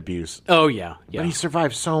self-inflicted abuse. Oh, yeah. But he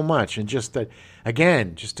survived so much. And just that,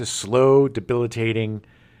 again, just a slow, debilitating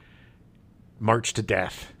march to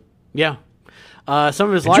death. Yeah. Some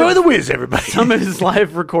of his Enjoy the whiz, everybody. Some of his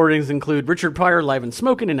live recordings include Richard Pryor live and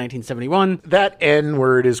Smokin' in 1971. That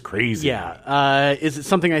N-word is crazy. Yeah. Is It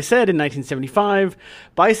Something I Said in 1975.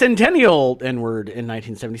 Bicentennial N-word in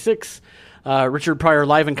 1976. Richard Pryor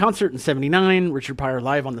live in concert in 79, Richard Pryor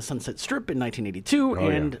live on the Sunset Strip in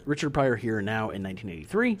 1982, Richard Pryor Here and Now in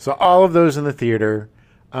 1983. So all of those in the theater.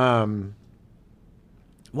 One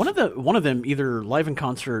of them, either live in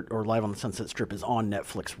concert or live on the Sunset Strip, is on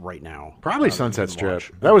Netflix right now. Probably Sunset Strip.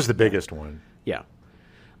 That was the biggest one. Yeah.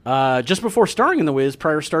 Just before starring in The Wiz,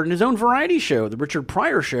 Pryor starred in his own variety show, The Richard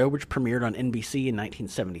Pryor Show, which premiered on NBC in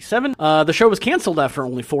 1977. The show was canceled after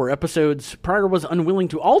only 4 episodes. Pryor was unwilling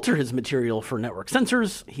to alter his material for network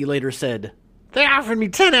censors. He later said, "They offered me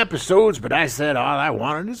 10 episodes, but I said all I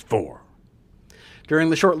wanted is 4. During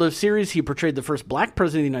the short-lived series, he portrayed the first black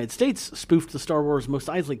president of the United States, spoofed the Star Wars Mos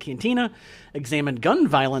Eisley Cantina, examined gun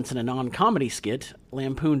violence in a non-comedy skit,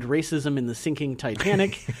 lampooned racism in the sinking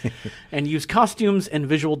Titanic, and used costumes and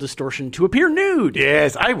visual distortion to appear nude.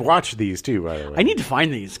 Yes, I watched these too, by the way. I need to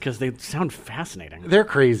find these because they sound fascinating. They're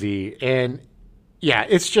crazy, and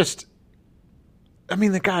it's just... I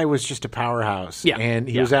mean, the guy was just a powerhouse, and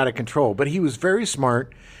he was out of control, but he was very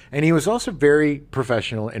smart. And he was also very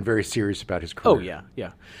professional and very serious about his career. Oh,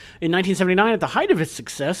 yeah. In 1979, at the height of his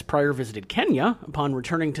success, Pryor visited Kenya. Upon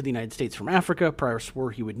returning to the United States from Africa, Pryor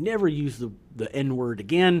swore he would never use the N-word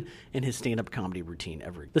again in his stand-up comedy routine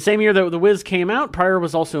ever. The same year that The Wiz came out, Pryor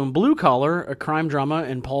was also in Blue Collar, a crime drama,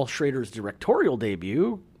 and Paul Schrader's directorial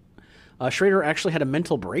debut. Schrader actually had a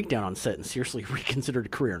mental breakdown on set and seriously reconsidered a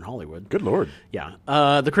career in Hollywood. Good Lord. Yeah.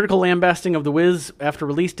 The critical lambasting of The Wiz after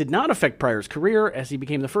release did not affect Pryor's career, as he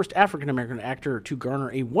became the first African-American actor to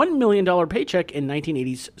garner a $1 million paycheck in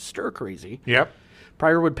 1980's Stir Crazy. Yep.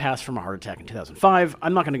 Pryor would pass from a heart attack in 2005.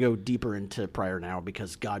 I'm not going to go deeper into Pryor now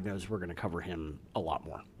because God knows we're going to cover him a lot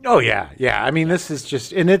more. Oh, yeah. I mean, this is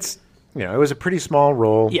just... And it's... it was a pretty small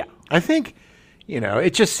role. Yeah. I think...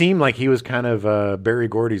 it just seemed like he was kind of Berry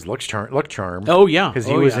Gordy's look charm. Oh, yeah. Because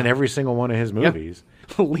he was in every single one of his movies.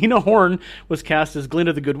 Yeah. Lena Horne was cast as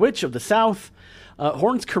Glinda the Good Witch of the South.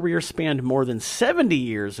 Horne's career spanned more than 70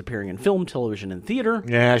 years appearing in film, television, and theater.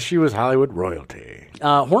 Yeah, she was Hollywood royalty.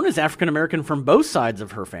 Horne is African-American from both sides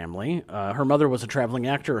of her family. Her mother was a traveling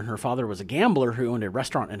actor, and her father was a gambler who owned a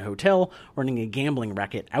restaurant and hotel, running a gambling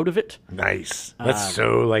racket out of it. Nice. That's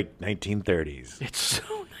so, 1930s. It's so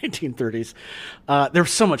 1930s.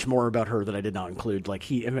 There's so much more about her that I did not include.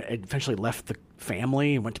 He eventually left the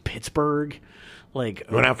family and went to Pittsburgh. Went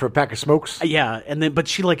out for a pack of smokes? Yeah, but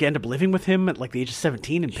she ended up living with him at the age of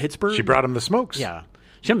 17 in Pittsburgh. She brought him the smokes. Yeah.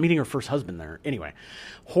 She ended up meeting her first husband there. Anyway,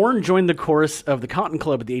 Horne joined the chorus of the Cotton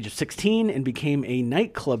Club at the age of 16 and became a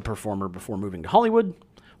nightclub performer before moving to Hollywood.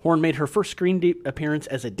 Horne made her first screen appearance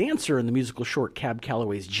as a dancer in the musical short Cab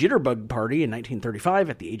Calloway's Jitterbug Party in 1935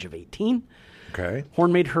 at the age of 18. Okay.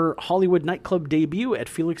 Horne made her Hollywood nightclub debut at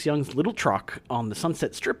Felix Young's Little Truck on the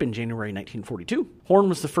Sunset Strip in January 1942. Horne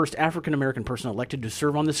was the first African-American person elected to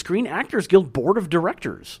serve on the Screen Actors Guild Board of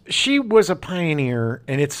Directors. She was a pioneer,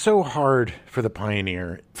 and it's so hard for the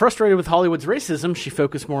pioneer. Frustrated with Hollywood's racism, she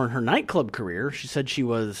focused more on her nightclub career. She said she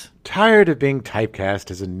was tired of being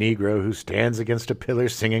typecast as a Negro who stands against a pillar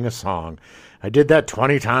singing a song. I did that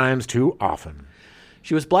 20 times too often.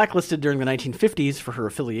 She was blacklisted during the 1950s for her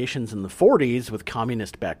affiliations in the 40s with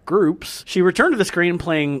communist-backed groups. She returned to the screen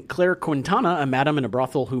playing Claire Quintana, a madam in a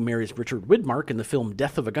brothel who marries Richard Widmark in the film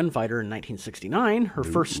Death of a Gunfighter in 1969, her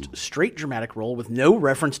first straight dramatic role with no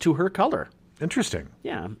reference to her color. Interesting.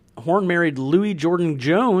 Yeah. Horne married Louis Jordan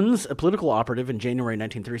Jones, a political operative, in January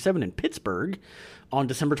 1937 in Pittsburgh. On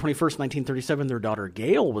December 21st, 1937, their daughter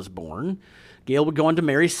Gail was born. Gail would go on to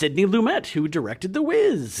marry Sidney Lumet, who directed The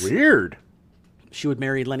Wiz. Weird. She would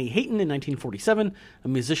marry Lenny Hayton in 1947, a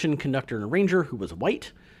musician, conductor, and arranger who was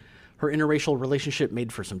white. Her interracial relationship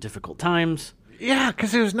made for some difficult times. Yeah,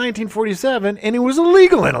 because it was 1947, and it was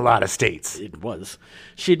illegal in a lot of states. It was.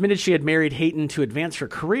 She admitted she had married Hayton to advance her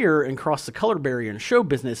career and cross the color barrier in show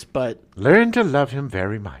business, but... learned to love him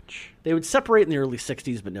very much. They would separate in the early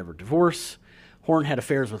 60s, but never divorce. Horne had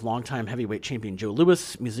affairs with longtime heavyweight champion Joe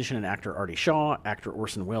Louis, musician and actor Artie Shaw, actor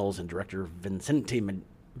Orson Welles, and director Vincente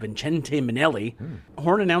Minnelli.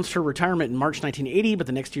 Horne announced her retirement in March 1980, but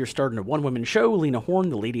the next year starred in a one-woman show, Lena Horne,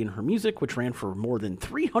 The Lady and Her Music, which ran for more than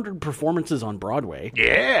 300 performances on Broadway.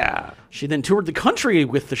 Yeah! She then toured the country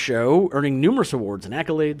with the show, earning numerous awards and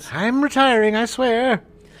accolades. I'm retiring, I swear.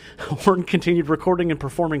 Horne continued recording and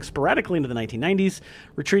performing sporadically into the 1990s,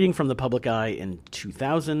 retreating from the public eye in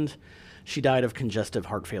 2000. She died of congestive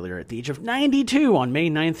heart failure at the age of 92 on May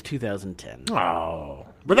 9th, 2010. Oh,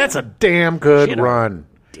 but that's a damn good run.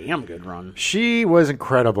 Damn good run. She was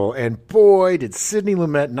incredible, and boy, did Sidney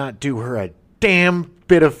Lumet not do her a damn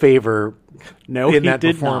bit of favor in that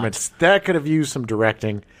performance. Not. That could have used some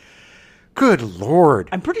directing. Good Lord.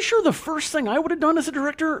 I'm pretty sure the first thing I would have done as a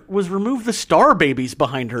director was remove the star babies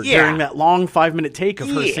behind her during that long 5-minute take of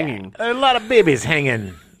her singing. A lot of babies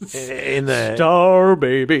hanging in the... Star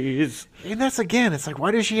babies. And that's, again, it's like,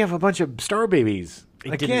 why does she have a bunch of star babies?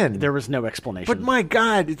 Again, there was no explanation. But my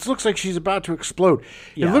God, it looks like she's about to explode.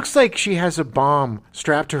 Yeah. It looks like she has a bomb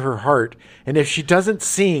strapped to her heart, and if she doesn't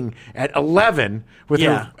sing at 11 with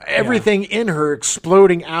everything in her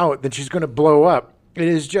exploding out, then she's going to blow up. It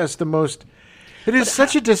is just the most... It is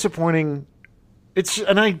such a disappointing...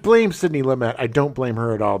 And I blame Sidney Lumet. I don't blame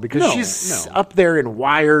her at all, because she's up there in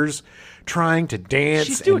wires trying to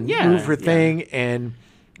dance and move her thing and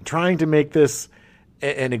trying to make this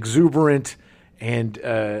an exuberant and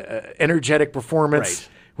energetic performance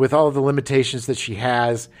with all of the limitations that she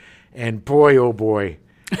has. And boy, oh boy,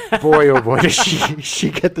 does she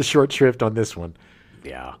get the short shrift on this one.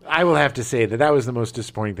 Yeah. I will have to say that was the most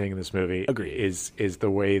disappointing thing in this movie. Agreed. Is the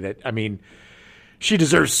way that, I mean, she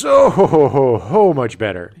deserves so much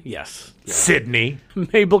better. Yes. Yeah. Sydney.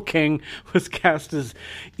 Mabel King was cast as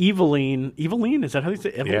Eveline. Eveline? Is that how you say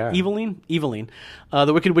it? Yeah. Eveline.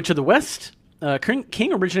 The Wicked Witch of the West.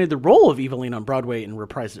 King originated the role of Eveline on Broadway and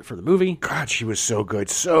reprised it for the movie. God, she was so good.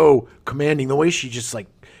 So commanding. The way she just, like,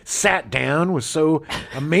 sat down was so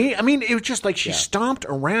amazing. I mean, it was just like she stomped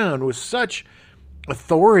around with such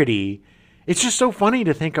authority. It's just so funny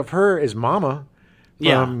to think of her as Mama.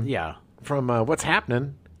 From What's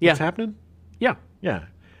Happening. Yeah. What's Happening? Yeah. Yeah.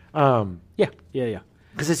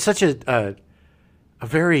 Because it's such a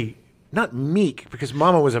very, not meek, because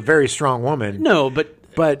Mama was a very strong woman. No,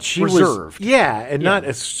 but she reserved. Was, and not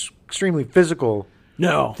as extremely physical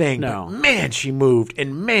thing. No. But man, she moved,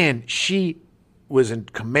 and man, she was in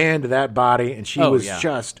command of that body, and she was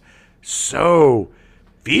just so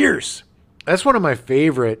fierce. That's one of my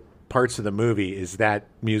favorite parts of the movie, is that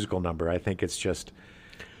musical number. I think it's just...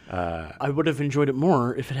 I would have enjoyed it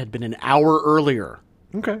more if it had been an hour earlier.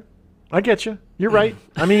 Okay. I get you. You're right.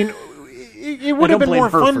 I mean, it would have been more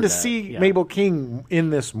fun to see Mabel King in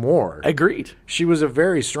this more. Agreed. She was a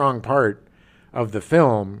very strong part of the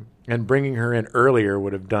film, and bringing her in earlier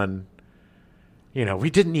would have done... we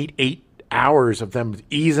didn't need 8 hours of them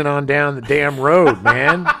easing on down the damn road,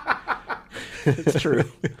 man. It's true.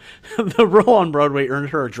 The role on Broadway earned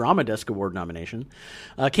her a Drama Desk Award nomination.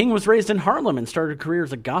 King was raised in Harlem and started a career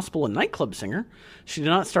as a gospel and nightclub singer. She did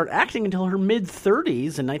not start acting until her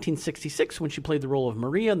mid-30s in 1966, when she played the role of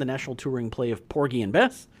Maria in the national touring play of Porgy and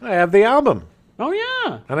Bess. I have the album. Oh,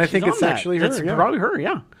 yeah. And I think it's actually her. It's probably her,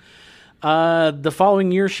 yeah. The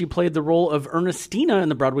following year, she played the role of Ernestina in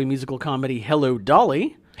the Broadway musical comedy Hello,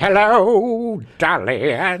 Dolly. Hello,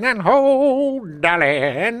 Dolly, and oh, Dolly,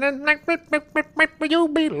 and you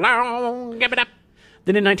belong. Give it up.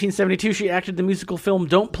 Then in 1972, she acted the musical film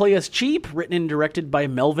Don't Play Us Cheap, written and directed by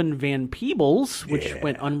Melvin Van Peebles, which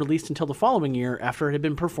went unreleased until the following year after it had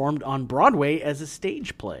been performed on Broadway as a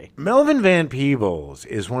stage play. Melvin Van Peebles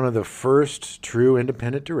is one of the first true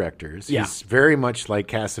independent directors. Yeah. He's very much like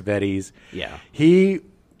Cassavetes. Yeah. He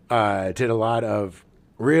did a lot of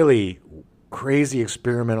really crazy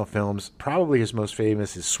experimental films. Probably his most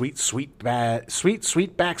famous is Sweetback's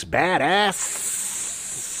Badass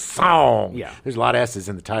Song. Yeah. There's a lot of S's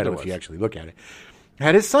in the title if you actually look at it.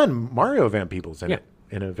 Had his son, Mario Van Peebles, in it,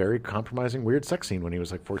 in a very compromising, weird sex scene when he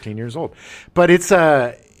was like 14 years old. But it's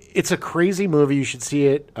a crazy movie. You should see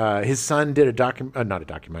it. His son did not a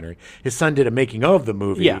documentary. His son did a making of the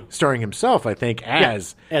movie, starring himself, I think,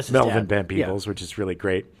 as Melvin Van Peebles, which is really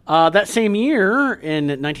great. That same year, in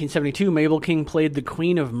 1972, Mabel King played the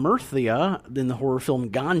Queen of Merthia in the horror film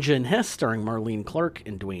Ganja and Hess, starring Marlene Clark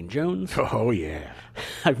and Dwayne Jones. Oh, yeah.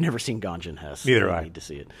 I've never seen Ganja and Hess. Neither have I. Need to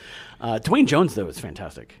see it. Dwayne Jones, though, is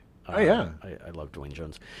fantastic. yeah. I love Dwayne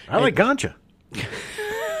Jones. I like Ganja.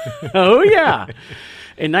 Oh, yeah.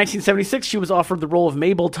 In 1976, she was offered the role of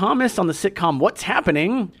Mabel Thomas on the sitcom What's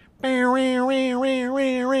Happening? Her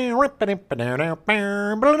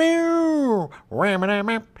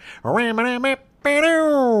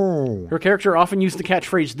character often used the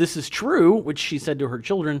catchphrase, "This is true," which she said to her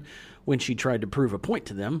children when she tried to prove a point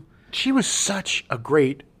to them. She was such a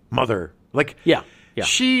great mother. Like, yeah.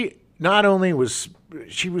 She not only was,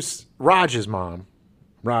 she was Raj's mom.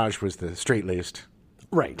 Raj was the straight-laced,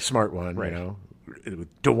 smart one, you know.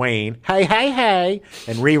 Dwayne, hey,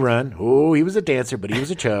 and Rerun. Oh, he was a dancer, but he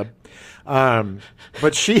was a chub.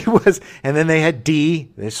 But she was, and then they had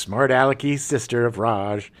Dee, this smart alecky sister of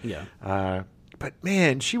Raj. Yeah. But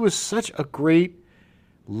man, she was such a great,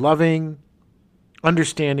 loving,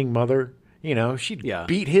 understanding mother. You know, she'd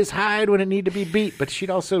beat his hide when it needed to be beat, but she'd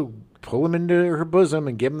also pull him into her bosom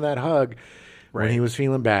and give him that hug when he was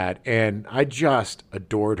feeling bad. And I just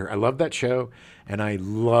adored her. I loved that show, and I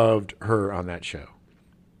loved her on that show.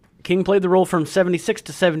 King played the role from 76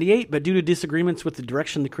 to 78, but due to disagreements with the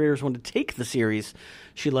direction the creators wanted to take the series,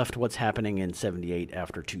 she left What's Happening in 78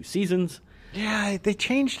 after 2 seasons. Yeah, they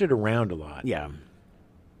changed it around a lot. Yeah.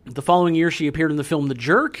 The following year, she appeared in the film The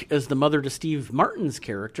Jerk as the mother to Steve Martin's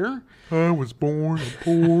character. I was born a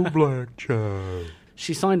poor black child.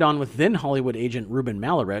 She signed on with then Hollywood agent Ruben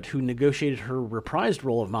Malaret, who negotiated her reprised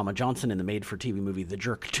role of Mama Johnson in the made-for-TV movie The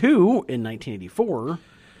Jerk 2 in 1984.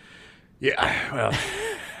 Yeah, well...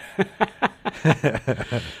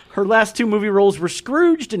 Her last 2 movie roles were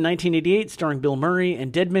Scrooged in 1988, starring Bill Murray,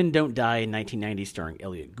 and Dead Men Don't Die in 1990, starring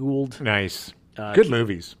Elliot Gould. Nice. Good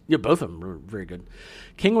movies. Yeah, both of them were very good.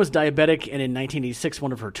 King was diabetic, and in 1986,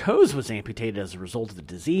 one of her toes was amputated as a result of the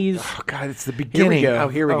disease. Oh, God, it's the beginning.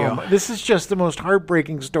 Here we go. This is just the most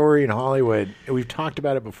heartbreaking story in Hollywood. We've talked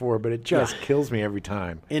about it before, but it just kills me every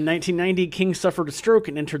time. In 1990, King suffered a stroke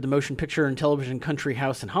and entered the motion picture and television Country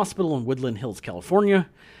House and Hospital in Woodland Hills, California.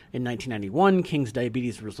 In 1991, King's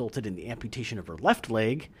diabetes resulted in the amputation of her left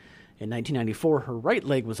leg. In 1994, her right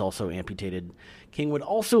leg was also amputated. King would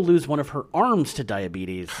also lose one of her arms to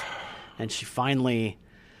diabetes, and she finally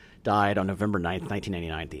died on November 9th,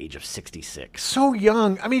 1999, at the age of 66. So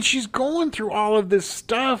young. I mean, she's going through all of this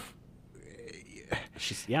stuff.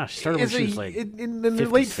 She started when she was like in the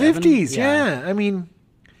late 50s. Yeah. I mean,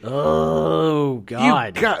 oh,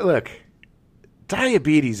 God. Look,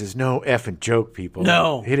 diabetes is no effing joke, people.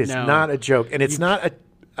 No. It is not a joke, and it's not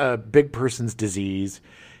a big person's disease.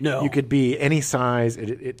 No. You could be any size.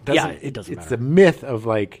 It doesn't. It doesn't matter. It's the myth of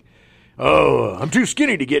like, oh, I'm too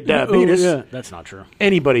skinny to get diabetes. Oh, yeah. That's not true.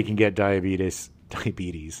 Anybody can get diabetes.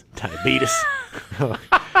 Diabetes. You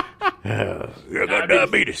got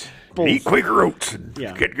diabetes. Eat Quaker Oats and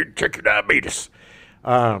check your diabetes.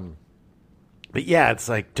 But yeah, it's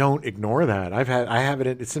like, don't ignore that. I have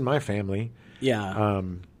it. It's in my family. Yeah.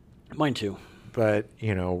 Mine too. But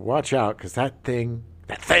watch out, because that thing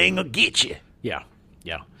will get you. Yeah.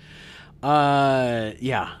 Thelma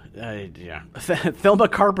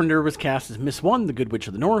Carpenter was cast as Miss One, the Good Witch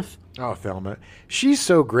of the North. Oh, Thelma. She's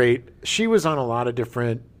so great. She was on a lot of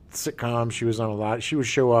different sitcoms. She would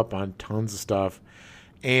show up on tons of stuff.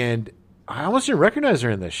 And I almost didn't recognize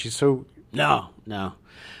her in this. She's so... No.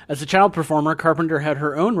 As a child performer, Carpenter had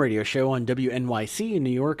her own radio show on WNYC in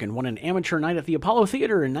New York and won an amateur night at the Apollo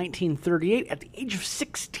Theater in 1938 at the age of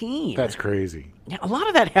 16. That's crazy. Yeah, a lot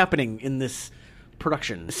of that happening in this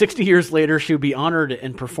production. 60 years later, she would be honored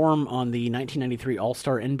and perform on the 1993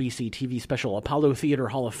 All-Star NBC TV special Apollo Theater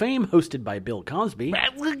Hall of Fame, hosted by Bill Cosby.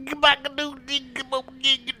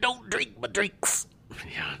 Don't drink my drinks.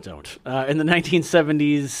 Yeah, don't. In the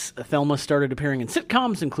 1970s, Thelma started appearing in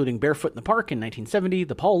sitcoms, including Barefoot in the Park in 1970,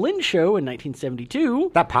 The Paul Lynde Show in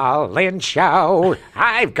 1972. The Paul Lynde Show.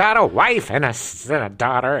 I've got a wife and a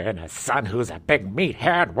daughter and a son who's a big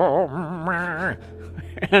meathead.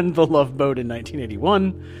 And The Love Boat in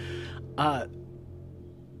 1981.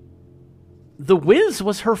 The Wiz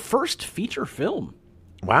was her first feature film.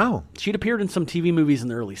 Wow. She'd appeared in some TV movies in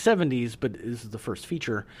the early 70s, but this is the first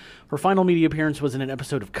feature. Her final media appearance was in an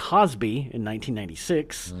episode of Cosby in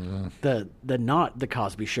 1996. Not The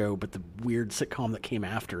Cosby Show, but the weird sitcom that came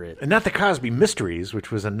after it. And not The Cosby Mysteries,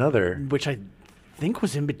 which was another... Which I think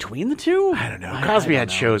was in between the two? I don't know. Cosby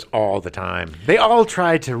had shows all the time. They all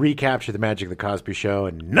tried to recapture the magic of The Cosby Show,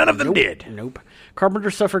 and none of them did. Nope.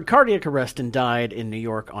 Carpenter suffered cardiac arrest and died in New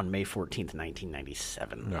York on May 14th,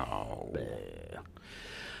 1997. No.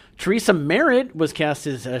 Teresa Merritt was cast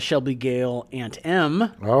as Shelby Gale, Aunt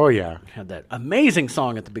Em. Oh, yeah. Had that amazing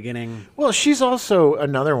song at the beginning. Well, she's also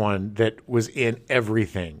another one that was in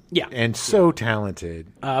everything. Yeah. And so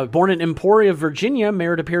talented. Born in Emporia, Virginia,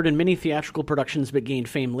 Merritt appeared in many theatrical productions but gained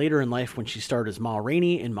fame later in life when she starred as Ma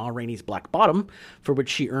Rainey in Ma Rainey's Black Bottom, for which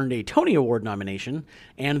she earned a Tony Award nomination,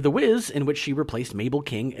 and The Wiz, in which she replaced Mabel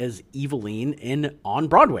King as Eveline on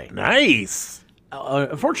Broadway. Nice.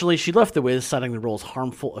 Unfortunately, she left The Wiz, citing the role's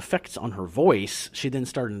harmful effects on her voice. She then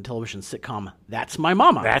starred in the television sitcom That's My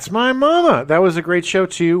Mama. That's My Mama. That was a great show,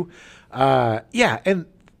 too. Yeah, and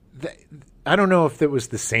I don't know if it was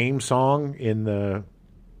the same song in the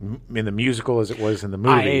musical as it was in the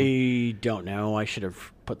movie. I don't know. I should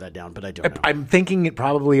have put that down, but I don't know. I'm thinking it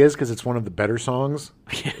probably is because it's one of the better songs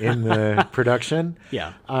in the production.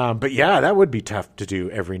 Yeah. But yeah, that would be tough to do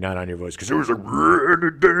every night on your voice because it was like,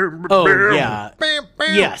 oh, yeah.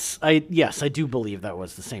 Yes, I do believe that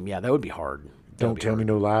was the same. Yeah, that would be hard. Don't Tell Me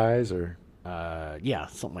No Lies or... yeah,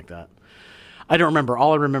 something like that. I don't remember.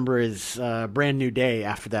 All I remember is Brand New Day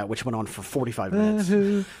after that, which went on for 45 minutes.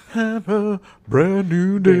 Have a brand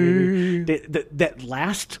new day. That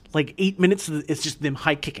last, 8 minutes, it's just them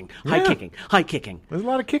high kicking. There's a lot of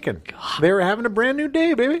kicking. God. They were having a brand new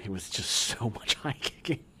day, baby. It was just so much high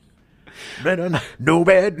kicking. No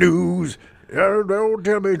bad news. Don't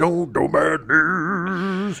tell me no bad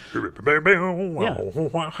news. Yeah.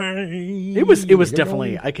 It was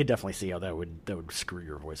definitely, I could definitely see how that would screw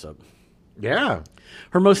your voice up. Yeah.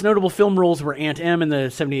 Her most notable film roles were Aunt Em in the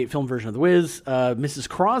 78 film version of The Wiz, Mrs.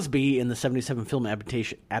 Crosby in the 77 film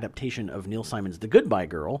adaptation of Neil Simon's The Goodbye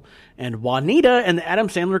Girl, and Juanita in the Adam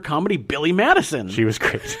Sandler comedy Billy Madison. She was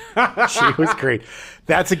great. She was great.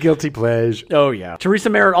 That's a guilty pleasure. Oh, yeah. Teresa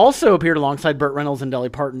Merritt also appeared alongside Burt Reynolds and Dolly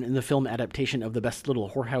Parton in the film adaptation of The Best Little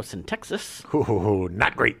Whorehouse in Texas. Oh,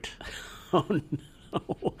 not great. Oh, no.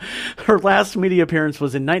 Her last media appearance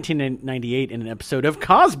was in 1998 in an episode of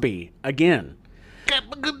Cosby. Again.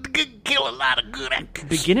 Kill a lot of good actors.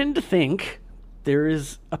 Beginning to think there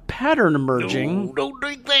is a pattern emerging. No, don't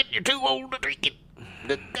drink that. You're too old to drink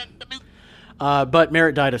it. But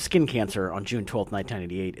Merritt died of skin cancer on June 12th,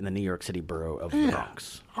 1998 in the New York City borough of the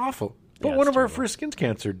Bronx. Awful. But one of our first skin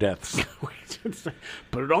cancer deaths.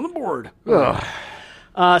 Put it on the board.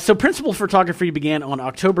 So principal photography began on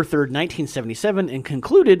October 3rd, 1977, and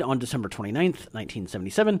concluded on December 29th,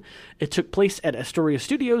 1977. It took place at Astoria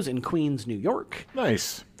Studios in Queens, New York.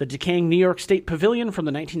 Nice. The decaying New York State Pavilion from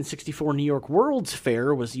the 1964 New York World's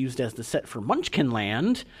Fair was used as the set for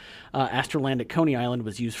Munchkinland. Astorland at Coney Island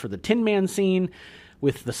was used for the Tin Man scene,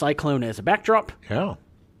 with the cyclone as a backdrop. Yeah.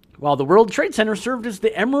 While the World Trade Center served as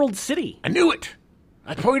the Emerald City. I knew it.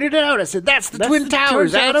 I pointed it out. I said, that's the Twin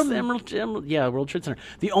Towers, Adam. Emerald, yeah, World Trade Center.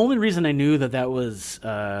 The only reason I knew that was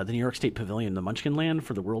the New York State Pavilion, the Munchkinland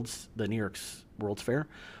for the New York's World's Fair,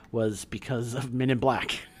 was because of Men in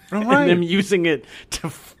Black. Oh, right. And them using it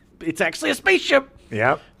to... It's actually a spaceship.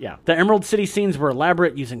 Yep. Yeah. The Emerald City scenes were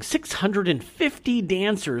elaborate, using 650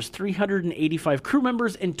 dancers, 385 crew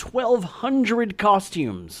members, and 1,200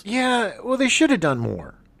 costumes. Yeah, well, they should have done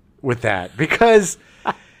more with that, because...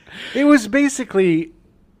 It was basically,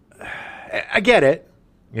 I get it,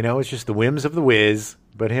 it's just the whims of the Wiz,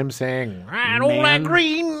 but him saying, I don't like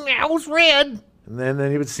green, I was red. And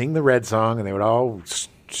then he would sing the red song, and they would all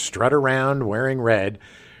strut around wearing red.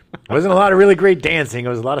 It wasn't a lot of really great dancing. It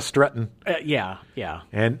was a lot of strutting. Yeah.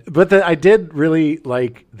 But I did really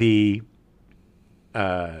like the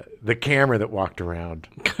camera that walked around.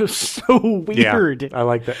 It was so weird. Yeah, I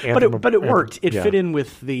like that. But it worked. It fit in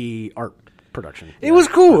with the art production. It was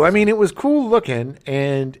cool. I mean, it was cool looking,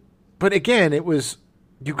 but again,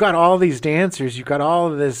 you got all these dancers, you got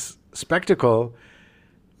all of this spectacle.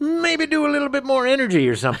 Maybe do a little bit more energy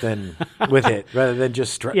or something with it, rather than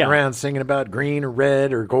just strutting around singing about green or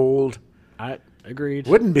red or gold. I agreed.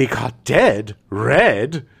 Wouldn't be caught dead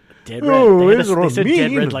red. Dead red. Oh, they said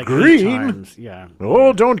dead red like green. 8 times. Yeah.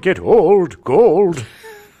 Oh, don't get old, gold.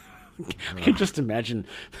 I can just imagine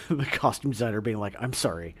the costume designer being like, I'm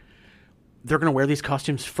sorry. They're going to wear these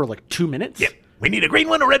costumes for 2 minutes? Yep. We need a green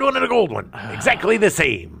one, a red one, and a gold one. Exactly the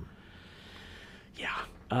same.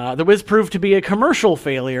 Yeah. The Wiz proved to be a commercial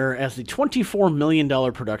failure, as the $24 million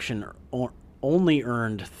production only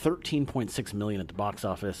earned $13.6 million at the box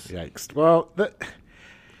office. Yikes. Well,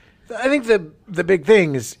 I think the big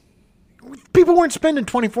thing is people weren't spending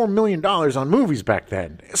 $24 million on movies back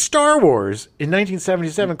then. Star Wars in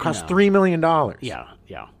 1977 cost $3 million. Yeah.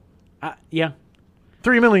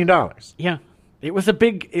 $3 million. Yeah.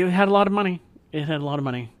 It had a lot of money.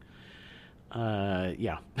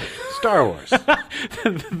 Yeah. Star Wars.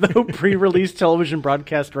 Though pre-release television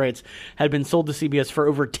broadcast rights had been sold to CBS for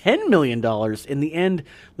over $10 million, in the end,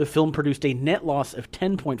 the film produced a net loss of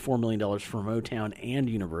 $10.4 million for Motown and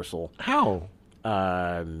Universal. How?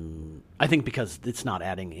 I think because it's not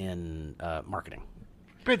adding in marketing.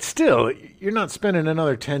 But still, you're not spending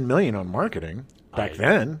another $10 million on marketing back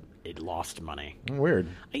then. It lost money. Weird.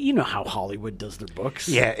 You know how Hollywood does their books.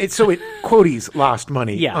 Yeah, quoties lost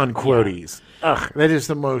money on quoties. Yeah. Ugh, that is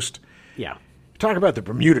the most. Yeah. Talk about the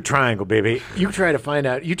Bermuda Triangle, baby. You try to find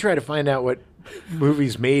out what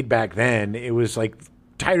movies made back then. It was like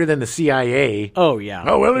tighter than the CIA. Oh yeah.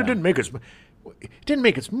 Oh well, it didn't make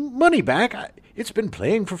its money back. It's been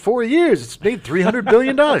playing for 4 years. It's made $300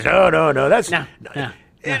 billion. No, that's no.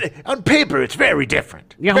 On paper, it's very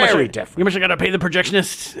different. Very different. You must have got to pay the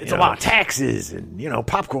projectionists. It's a lot. Taxes and,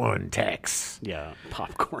 popcorn tax. Yeah,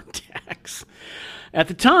 popcorn tax. At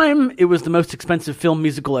the time, it was the most expensive film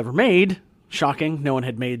musical ever made. Shocking. No one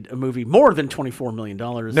had made a movie more than $24 million.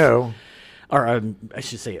 No. Or I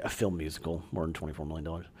should say a film musical more than $24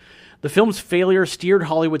 million. The film's failure steered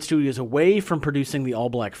Hollywood studios away from producing the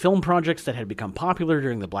all-black film projects that had become popular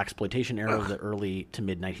during the blaxploitation era of the early to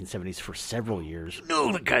mid-1970s for several years.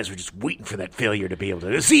 No, the guys were just waiting for that failure to be able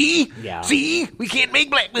to see? Yeah. See? We can't make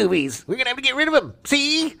black movies. We're going to have to get rid of them.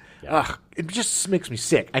 See? Yeah. Ugh, it just makes me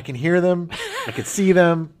sick. I can hear them. I can see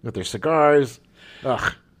them with their cigars.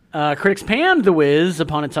 Ugh. Critics panned The Wiz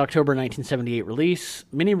upon its October 1978 release.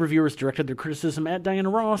 Many reviewers directed their criticism at Diana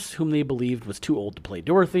Ross, whom they believed was too old to play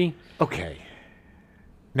Dorothy. Okay.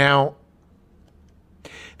 Now,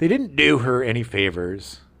 they didn't do her any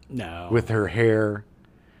favors. No. With her hair,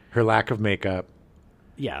 her lack of makeup.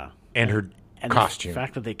 Yeah. And her costume. The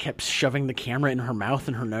fact that they kept shoving the camera in her mouth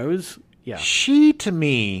and her nose. Yeah. She, to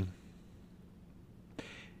me,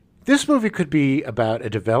 this movie could be about a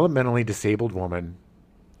developmentally disabled woman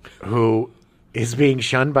who is being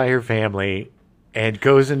shunned by her family and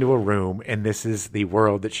goes into a room, and this is the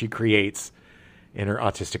world that she creates in her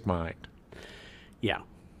autistic mind. Yeah.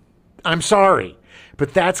 I'm sorry,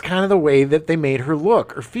 but that's kind of the way that they made her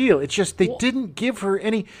look or feel. It's just they didn't give her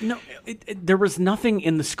any... No, there was nothing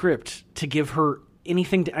in the script to give her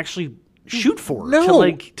anything to actually shoot for.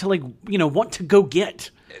 No. To want to go get.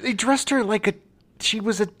 They dressed her like she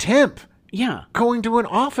was a temp. Yeah. Going to an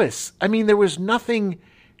office. I mean, there was nothing...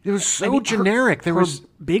 It was so generic. Her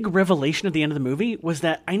big revelation at the end of the movie was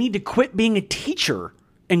that I need to quit being a teacher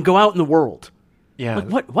and go out in the world. Yeah.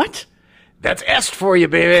 Like, what? That's Est for you,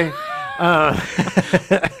 baby.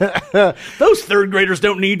 Those third graders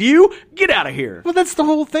don't need you. Get out of here. Well, that's the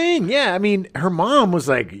whole thing. Yeah, I mean, her mom was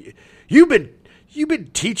like, you've been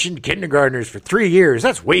teaching kindergartners for 3 years.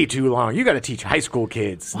 That's way too long. You got to teach high school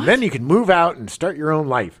kids. And then you can move out and start your own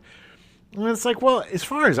life. And it's like, well, as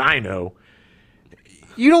far as I know,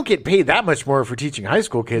 you don't get paid that much more for teaching high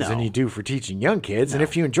school kids than you do for teaching young kids. No. And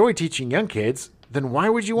if you enjoy teaching young kids, then why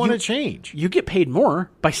would you want to change? You get paid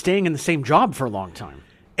more by staying in the same job for a long time.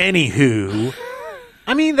 Anywho,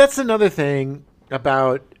 I mean, that's another thing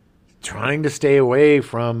about trying to stay away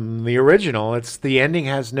from the original. It's the ending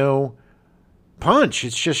has no punch.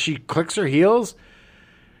 It's just she clicks her heels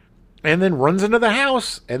and then runs into the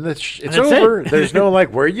house and it's over. There's no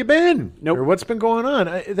where you been? Nope. Or what's been going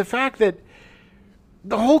on? The fact that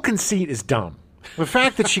the whole conceit is dumb. The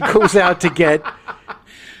fact that she goes out to get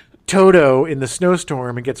Toto in the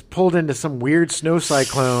snowstorm and gets pulled into some weird snow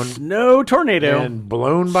cyclone. Snow tornado. And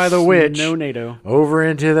blown by the witch. Snow-nado. Over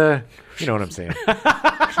into the, you know what I'm saying.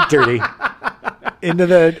 Dirty. Into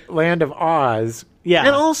the land of Oz. Yeah.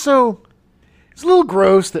 And also, it's a little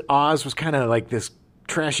gross that Oz was kind of like this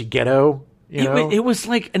trashy ghetto. It was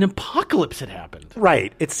like an apocalypse had happened.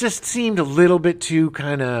 Right. It just seemed a little bit too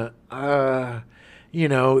kind of...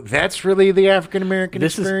 that's really the African-American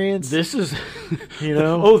experience. This is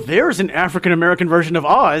oh, there's an African-American version of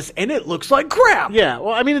Oz, and it looks like crap. Yeah,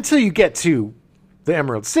 well, I mean, until you get to the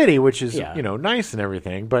Emerald City, which is, nice and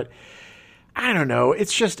everything. But I don't know.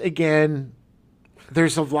 It's just, again,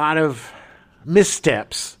 there's a lot of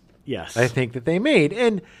missteps, yes, I think, that they made.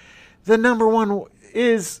 And the number one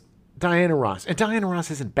is Diana Ross. And Diana Ross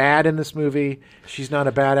isn't bad in this movie. She's not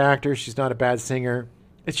a bad actor. She's not a bad singer.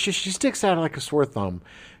 It's just she sticks out like a sore thumb.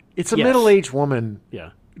 It's a middle-aged woman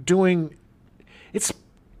doing... It's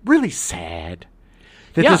really sad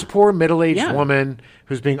that this poor middle-aged woman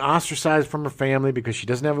who's being ostracized from her family because she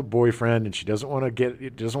doesn't have a boyfriend and she doesn't want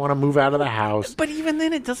to move out of the house. But even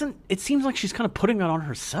then, it seems like she's kind of putting it on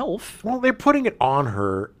herself. Well, they're putting it on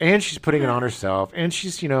her, and she's putting it on herself, and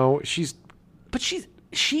she's. But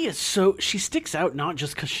she sticks out not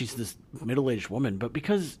just because she's this middle-aged woman, but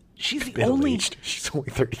because she's the only. She's only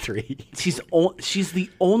 33. She's the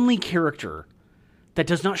only character that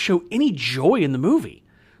does not show any joy in the movie.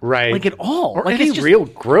 Right. Like at all. Or like any real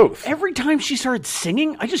growth. Every time she started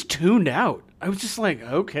singing, I just tuned out. I was just like,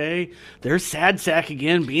 okay, there's Sad Sack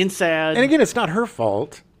again, being sad. And again, it's not her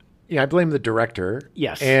fault. Yeah, I blame the director.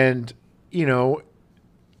 Yes. And, you know,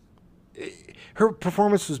 her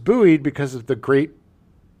performance was buoyed because of the great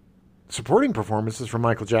supporting performances from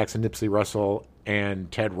Michael Jackson, Nipsey Russell,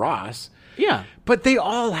 and Ted Ross. Yeah. But they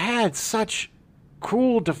all had such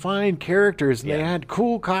cool, defined characters, and they had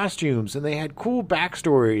cool costumes, and they had cool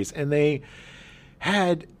backstories, and they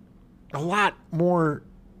had a lot more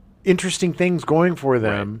interesting things going for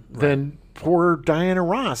them than poor Diana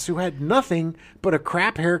Ross, who had nothing but a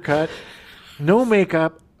crap haircut, no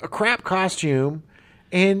makeup, a crap costume,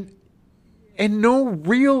 and no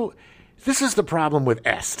real... This is the problem with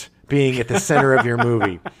Est being at the center of your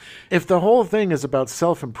movie. If the whole thing is about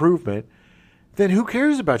self-improvement, then who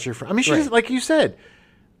cares about your friend? I mean, she's like you said,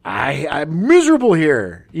 I'm miserable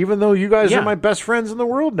here, even though you guys are my best friends in the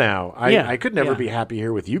world now. I could never be happy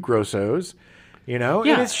here with you grossos, you know?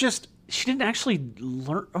 Yeah. And it's just... She didn't actually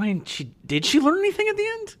learn... I mean, did she learn anything at the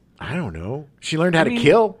end? I don't know. She learned how to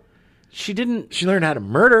kill. She didn't... She learned how to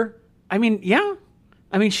murder. I mean, yeah.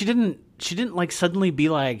 I mean, she didn't like suddenly be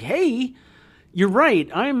like, hey, you're right,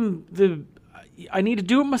 I need to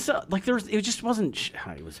do it myself. Like it just wasn't.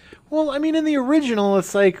 It was. Well, I mean, in the original,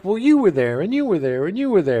 it's like, well, you were there, and you were there, and you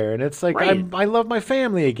were there, and it's like I love my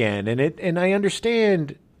family again, and I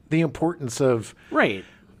understand the importance of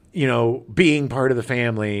you know, being part of the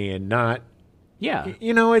family and not. Yeah.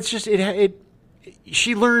 You know, it's just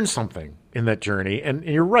she learned something in that journey, and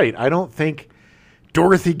you're right. I don't think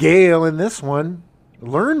Dorothy Gale in this one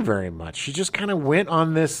learned very much. She just kind of went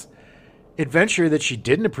on this adventure that she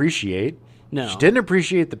didn't appreciate. No. She didn't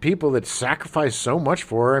appreciate the people that sacrificed so much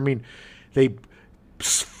for her. I mean, they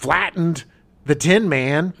flattened the Tin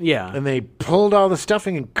Man. Yeah. And they pulled all the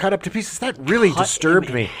stuffing and cut up to pieces. That really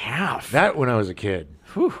disturbed me. Half. That when I was a kid.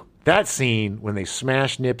 Whew. That scene when they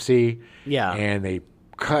smashed Nipsey. Yeah. And they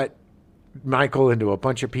cut Michael into a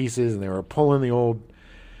bunch of pieces, and they were pulling the old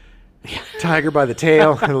tiger by the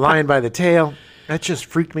tail and the lion by the tail. That just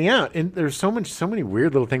freaked me out. And there's so many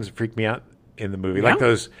weird little things that freaked me out in the movie. Like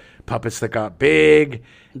those puppets that got big.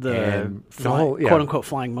 The whole, quote-unquote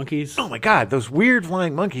flying monkeys. Oh, my God. Those weird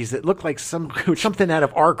flying monkeys that looked like something out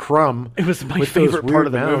of R. Crumb. It was my favorite part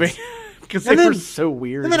of the movie. Because they were so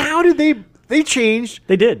weird. And then how did they changed?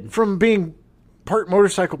 They did. From being part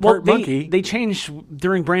motorcycle, part monkey. They changed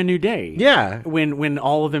during Brand New Day. Yeah. When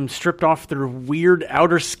all of them stripped off their weird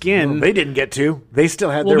outer skin. Well, they didn't get to. They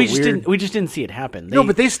still had their weird... We just didn't see it happen. No,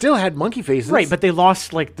 but they still had monkey faces. Right, but they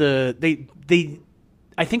lost like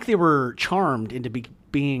I think they were charmed into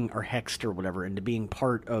being, or hexed or whatever, into being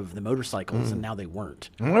part of the motorcycles, and now they weren't.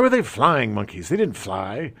 Why were they flying monkeys? They didn't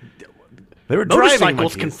fly. They were Motorcycles driving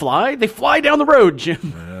monkeys. Can fly. They fly down the road,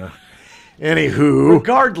 Jim. Anywho.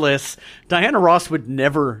 Regardless, Diana Ross would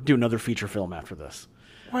never do another feature film after this.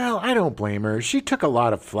 Well, I don't blame her. She took a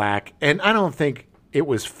lot of flack, and I don't think it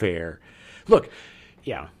was fair. Look,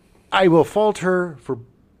 I will fault her for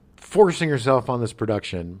forcing herself on this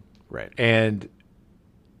production. Right. And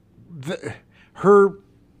her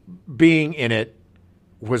being in it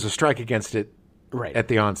was a strike against it at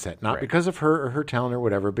the onset. Not because of her or her talent or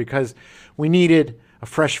whatever, because we needed a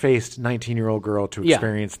fresh-faced 19-year-old girl to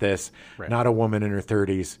experience this, not a woman in her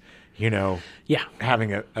 30s, you know,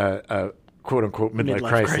 having a quote-unquote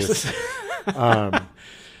midlife crisis.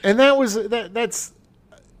 And that's,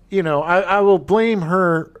 you know, I will blame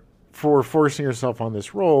her for forcing herself on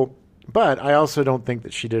this role. But I also don't think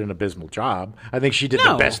that she did an abysmal job. I think she did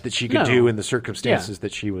the best that she could do in the circumstances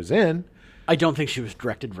that she was in. I don't think she was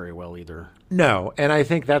directed very well either. No, and I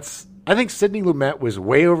think Sidney Lumet was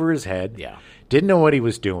way over his head. Yeah. Didn't know what he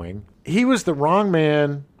was doing. He was the wrong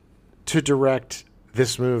man to direct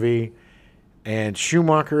this movie. And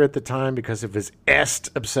Schumacher at the time, because of his Est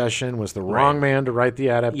obsession, was the wrong man to write the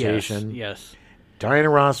adaptation. Yes. Diana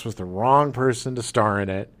Ross was the wrong person to star in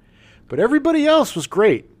it. But everybody else was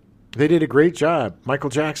great. They did a great job. Michael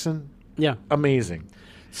Jackson, amazing.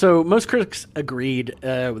 So most critics agreed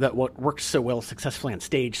that what worked so well successfully on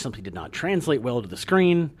stage simply did not translate well to the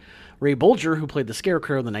screen. Ray Bolger, who played the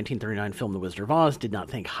Scarecrow in the 1939 film The Wizard of Oz, did not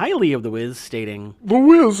think highly of The Wiz, stating, "The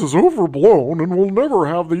Wiz is overblown and will never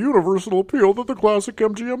have the universal appeal that the classic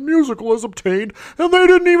MGM musical has obtained, and they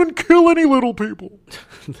didn't even kill any little people."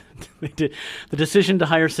 The decision to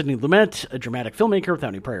hire Sidney Lumet, a dramatic filmmaker without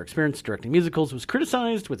any prior experience directing musicals, was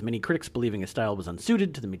criticized, with many critics believing his style was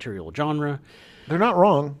unsuited to the material genre. They're not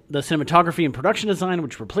wrong. The cinematography and production design,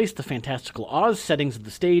 which replaced the fantastical Oz settings of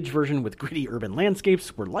the stage version with gritty urban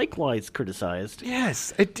landscapes, were likewise criticized.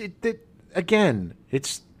 Yes. Again,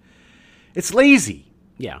 it's lazy.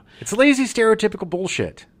 Yeah. It's lazy, stereotypical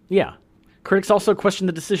bullshit. Yeah. Critics also questioned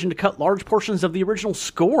the decision to cut large portions of the original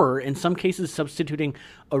score, in some cases substituting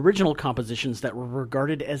original compositions that were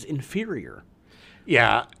regarded as inferior.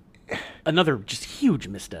 Yeah. Another just huge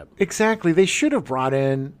misstep. Exactly. They should have brought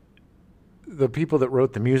in the people that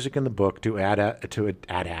wrote the music in the book to adapt it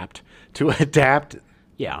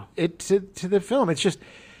to the film. It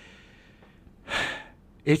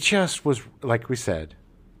just was, like we said,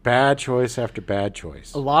 bad choice after bad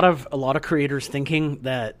choice. A lot of creators thinking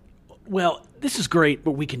that, well, this is great,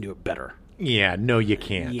 but we can do it better. Yeah, no, you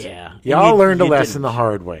can't. Yeah. Y'all learned a lesson the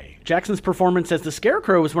hard way. Jackson's performance as the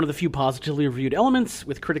Scarecrow was one of the few positively reviewed elements,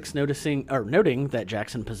 with critics noting that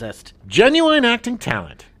Jackson possessed genuine acting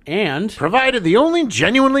talent and provided the only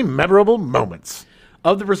genuinely memorable moments.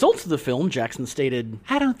 Of the results of the film, Jackson stated,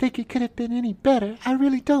 "I don't think it could have been any better. I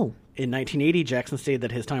really don't." In 1980, Jackson stated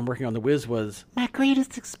that his time working on The Wiz was my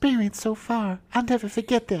greatest experience so far. I'll never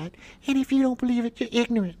forget that. And if you don't believe it, you're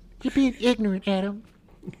ignorant. You're being ignorant, Adam.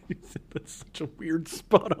 That's such a weird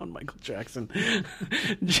spot on Michael Jackson.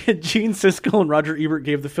 Gene Siskel and Roger Ebert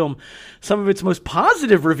gave the film some of its most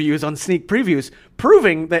positive reviews on sneak previews,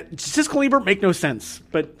 proving that Siskel and Ebert make no sense.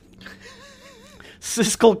 But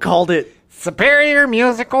Siskel called it superior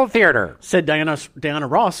musical theater. Said Diana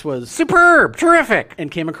Ross was superb, terrific,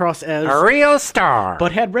 and came across as a real star,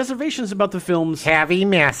 but had reservations about the film's heavy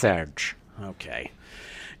message. Okay.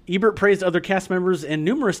 Ebert praised other cast members and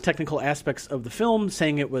numerous technical aspects of the film,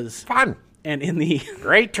 saying it was fun and in the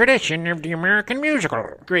great tradition of the American musical.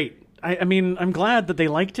 Great. I mean, I'm glad that they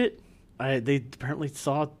liked it. They apparently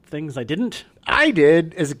saw things I didn't. I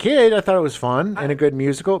did. As a kid, I thought it was fun and a good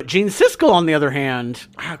musical. Gene Siskel, on the other hand...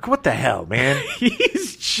 What the hell, man?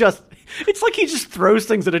 He's just... It's like he just throws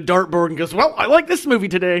things at a dartboard and goes, well, I like this movie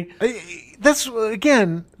today. That's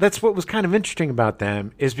what was kind of interesting about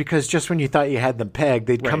them, is because just when you thought you had them pegged,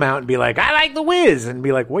 they'd come out and be like, I like The Wiz, and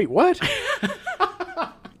be like, wait, what?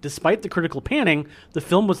 Despite the critical panning, the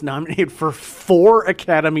film was nominated for 4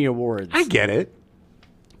 Academy Awards. I get it.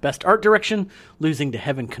 Best Art Direction, losing to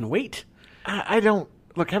Heaven Can Wait. I don't...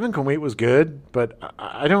 Look, Heaven Can Wait was good, but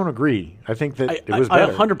I don't agree. I think that it was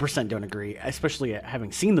better. I 100% don't agree, especially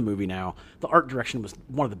having seen the movie now. The art direction was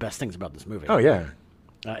one of the best things about this movie. Oh, yeah.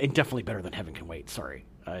 And definitely better than Heaven Can Wait, sorry.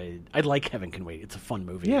 I like Heaven Can Wait. It's a fun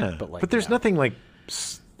movie. Yeah, but there's nothing like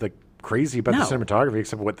crazy about the cinematography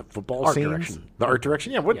except for what the football art scenes. Direction. The art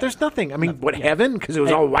direction. Yeah, there's nothing. I mean, Heaven? Because it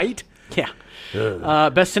was all white? Yeah.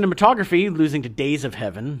 Best cinematography, losing to Days of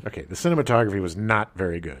Heaven. Okay, the cinematography was not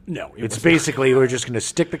very good. No, it's basically we're just going to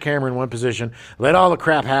stick the camera in one position, let all the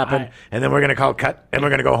crap happen, and then we're going to call cut, and we're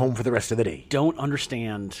going to go home for the rest of the day. Don't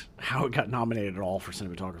understand how it got nominated at all for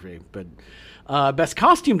cinematography. But best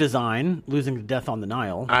costume design, losing to Death on the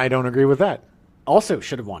Nile. I don't agree with that. Also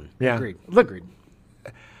should have won. Yeah. Agreed. Agreed.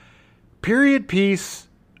 A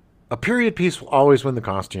period piece will always win the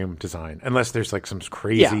costume design, unless there's like some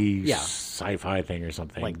crazy sci-fi thing or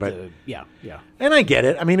something. Like And I get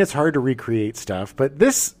it. I mean, it's hard to recreate stuff, but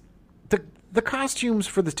the costumes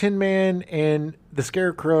for the Tin Man and the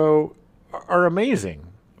Scarecrow are amazing.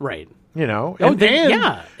 Right. You know?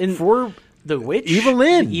 And for the witch,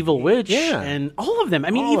 Evelyn, the evil witch, and all of them. I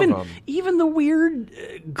mean, even the weird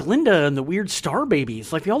Glinda and the weird Star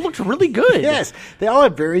Babies, like they all looked really good. Yes, they all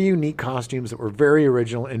had very unique costumes that were very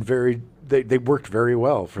original and they worked very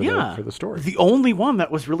well for the story. The only one that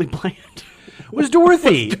was really bland was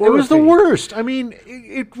Dorothy. It was the worst. I mean,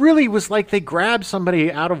 it really was like they grabbed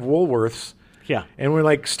somebody out of Woolworths, and were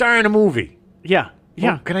like, star in a movie. Yeah.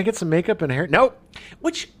 Well, can I get some makeup and hair? Nope.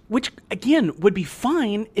 Which again would be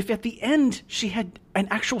fine if at the end she had an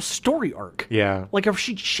actual story arc. Yeah. Like if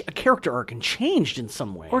she a character arc and changed in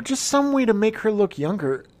some way. Or just some way to make her look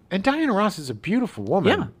younger. And Diana Ross is a beautiful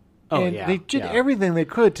woman. Yeah. Oh, and they did everything they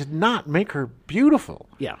could to not make her beautiful.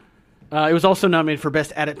 Yeah. It was also nominated for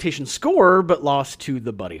Best Adaptation Score, but lost to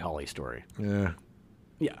the Buddy Holly story. Yeah.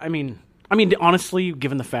 Yeah, I mean, honestly,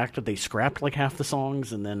 given the fact that they scrapped like half the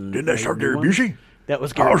songs and then... Didn't they start Gary Busey? That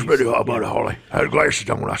was Gary Busey. I was pretty hot about Holly. I had glasses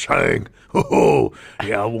on when I sang. Oh,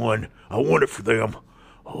 yeah, I won. I won it for them.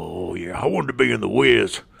 Oh, yeah, I wanted to be in The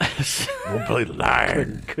Wiz. I want to play the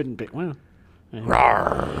lion. Couldn't be. Well...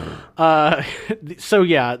 Rawr. So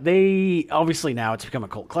yeah, they obviously now it's become a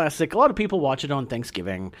cult classic. A lot of people watch it on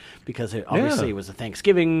Thanksgiving because it was a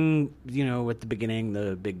Thanksgiving, at the beginning,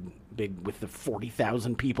 the big big with the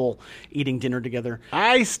 40,000 people eating dinner together.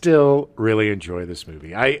 I still really enjoy this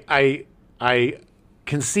movie. I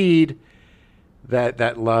concede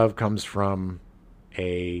that love comes from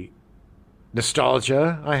a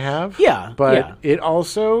nostalgia I have. Yeah. But it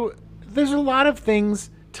also, there's a lot of things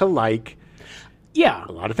to like. Yeah.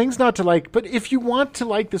 A lot of things not to like. But if you want to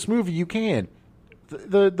like this movie, you can.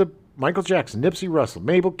 The Michael Jackson, Nipsey Russell,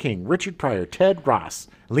 Mabel King, Richard Pryor, Ted Ross,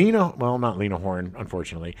 not Lena Horne,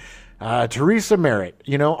 unfortunately, Teresa Merritt.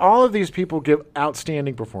 You know, all of these people give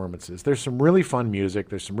outstanding performances. There's some really fun music.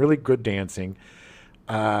 There's some really good dancing.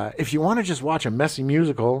 If you want to just watch a messy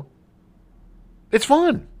musical, it's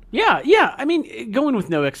fun. Yeah. I mean, going with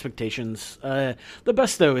no expectations. The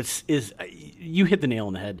best, though, is you hit the nail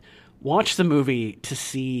on the head. Watch the movie to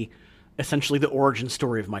see essentially the origin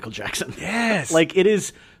story of Michael Jackson. Yes. Like, it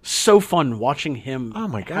is so fun watching him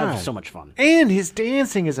have so much fun. And his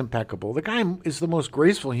dancing is impeccable. The guy is the most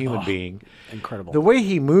graceful human being. Incredible. The way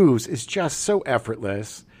he moves is just so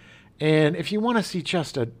effortless. And if you want to see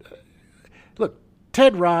just look,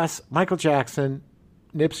 Ted Ross, Michael Jackson,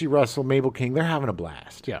 Nipsey Russell, Mabel King, they're having a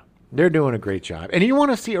blast. Yeah. They're doing a great job. And you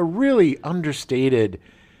want to see a really understated,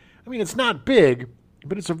 I mean, it's not big,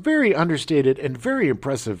 but it's a very understated and very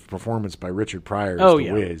impressive performance by Richard Pryor as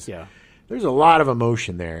the Wiz. Yeah. There's a lot of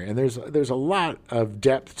emotion there, and there's a lot of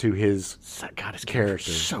depth to his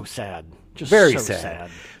character. So sad. Just very so sad.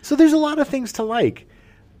 So there's a lot of things to like.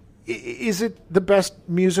 Is it the best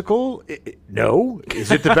musical? No. Is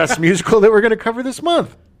it the best musical that we're going to cover this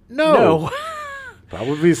month? No.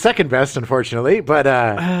 Probably the second best, unfortunately. But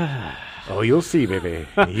you'll see, baby.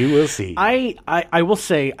 You will see. I will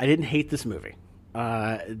say I didn't hate this movie.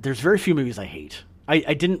 There's very few movies I hate.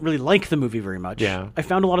 I didn't really like the movie very much. Yeah. I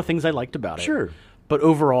found a lot of things I liked about it. Sure. But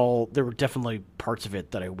overall, there were definitely parts of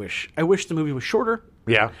it that I wish the movie was shorter.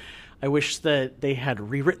 Yeah. I wish that they had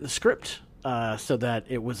rewritten the script so that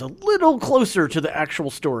it was a little closer to the actual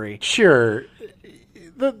story. Sure.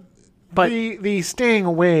 The staying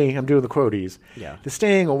away, I'm doing the quoties. Yeah. The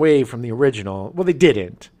staying away from the original, well, they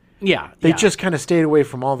didn't. Yeah. They just kind of stayed away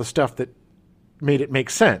from all the stuff that made it make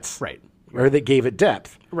sense. Right. Or that gave it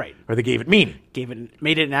depth. Right. Or they gave it meaning.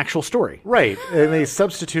 Made it an actual story. Right. And they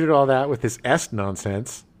substituted all that with this est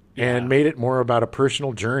nonsense and made it more about a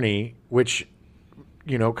personal journey, which,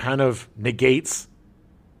 kind of negates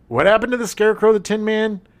what happened to the Scarecrow, the Tin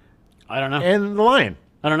Man. I don't know. And the Lion.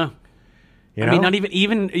 I don't know. You know? I mean, not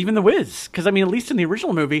even the Wiz, because I mean, at least in the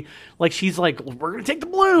original movie, like she's like, "We're gonna take the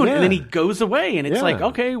balloon," and then he goes away, and it's like,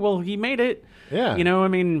 okay, well, he made it. Yeah. I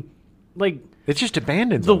mean, like it just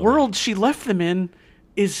abandons the world she left them in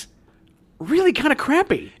is really kind of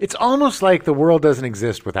crappy. It's almost like the world doesn't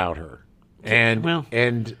exist without her, and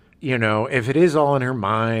if it is all in her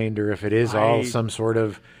mind, or if it is all some sort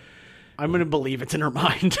of, I'm gonna believe it's in her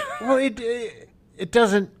mind. Well, it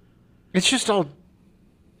doesn't. It's just all.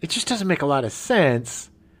 It just doesn't make a lot of sense.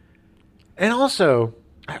 And also,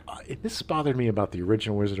 this bothered me about the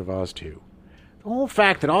original Wizard of Oz too. The whole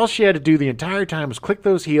fact that all she had to do the entire time was click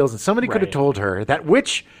those heels, and somebody could have told her, that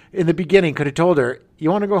witch in the beginning could have told her, you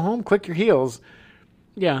want to go home, click your heels.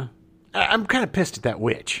 Yeah. I'm kind of pissed at that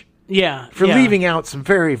witch. Yeah. For leaving out some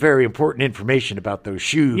very, very important information about those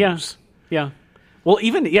shoes. Yeah. Well,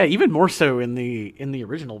 even more so in the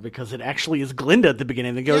original, because it actually is Glinda at the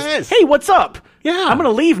beginning that goes, "Hey, what's up? Yeah, I'm going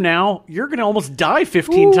to leave now. You're going to almost die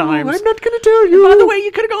 15 times. I'm not going to tell you. And by the way,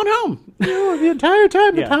 you could have gone home. The entire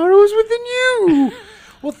time the power was within you.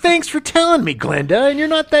 Well, thanks for telling me, Glinda. And you're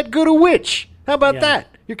not that good a witch. How about that?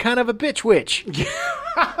 You're kind of a bitch witch.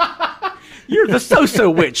 You're the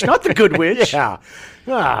so-so witch, not the good witch. Yeah.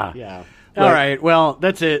 Yeah. All right. Well,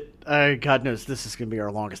 that's it. God knows this is going to be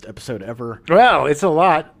our longest episode ever. Well, it's a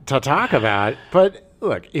lot to talk about, but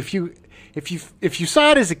look, if you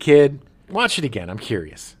saw it as a kid, watch it again. I'm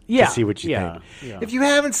curious to see what you think. Yeah. If you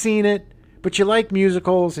haven't seen it, but you like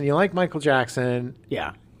musicals and you like Michael Jackson,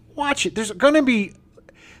 watch it. There's going to be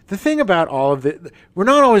the thing about all of it. We're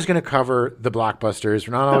not always going to cover the blockbusters.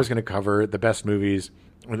 We're not always going to cover the best movies.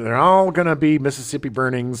 They're all going to be Mississippi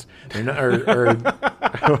Burnings or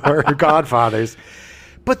Godfathers.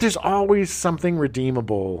 But there's always something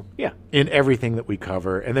redeemable in everything that we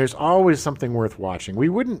cover, and there's always something worth watching. We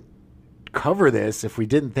wouldn't cover this if we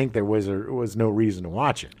didn't think there was no reason to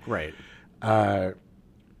watch it. Right.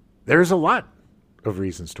 There's a lot of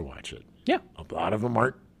reasons to watch it. Yeah. A lot of them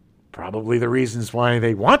aren't probably the reasons why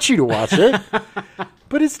they want you to watch it,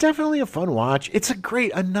 but it's definitely a fun watch. It's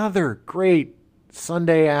another great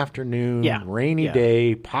Sunday afternoon, rainy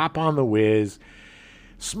day, pop on the Wiz.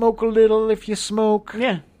 Smoke a little if you smoke.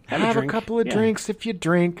 Yeah. Have a couple of drinks if you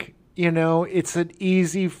drink. it's an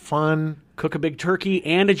easy, fun. Cook a big turkey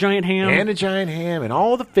and a giant ham. And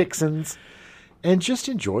all the fixins. And just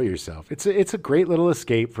enjoy yourself. It's a great little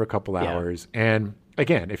escape for a couple hours. And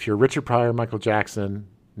again, if you're Richard Pryor, Michael Jackson,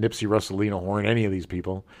 Nipsey Russell, Lena Horne, any of these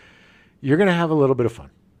people, you're going to have a little bit of fun.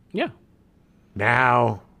 Yeah.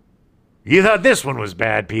 Now, you thought this one was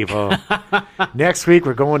bad, people. Next week,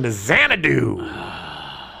 we're going to Xanadu.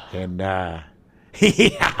 And,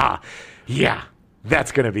 yeah,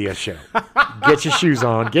 that's going to be a show. Get your shoes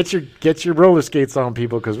on. Get your roller skates on,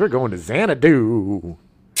 people, because we're going to Xanadu.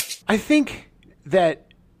 I think that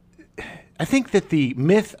the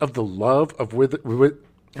myth of the love of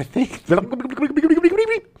I think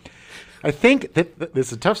that this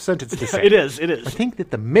is a tough sentence to say. It is. I think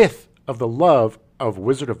that the myth of the love of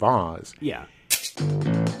Wizard of Oz. Yeah.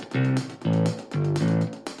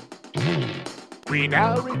 We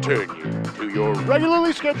now return you to your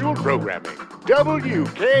regularly scheduled programming.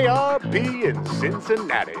 WKRP in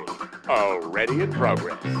Cincinnati. Already in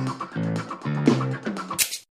progress.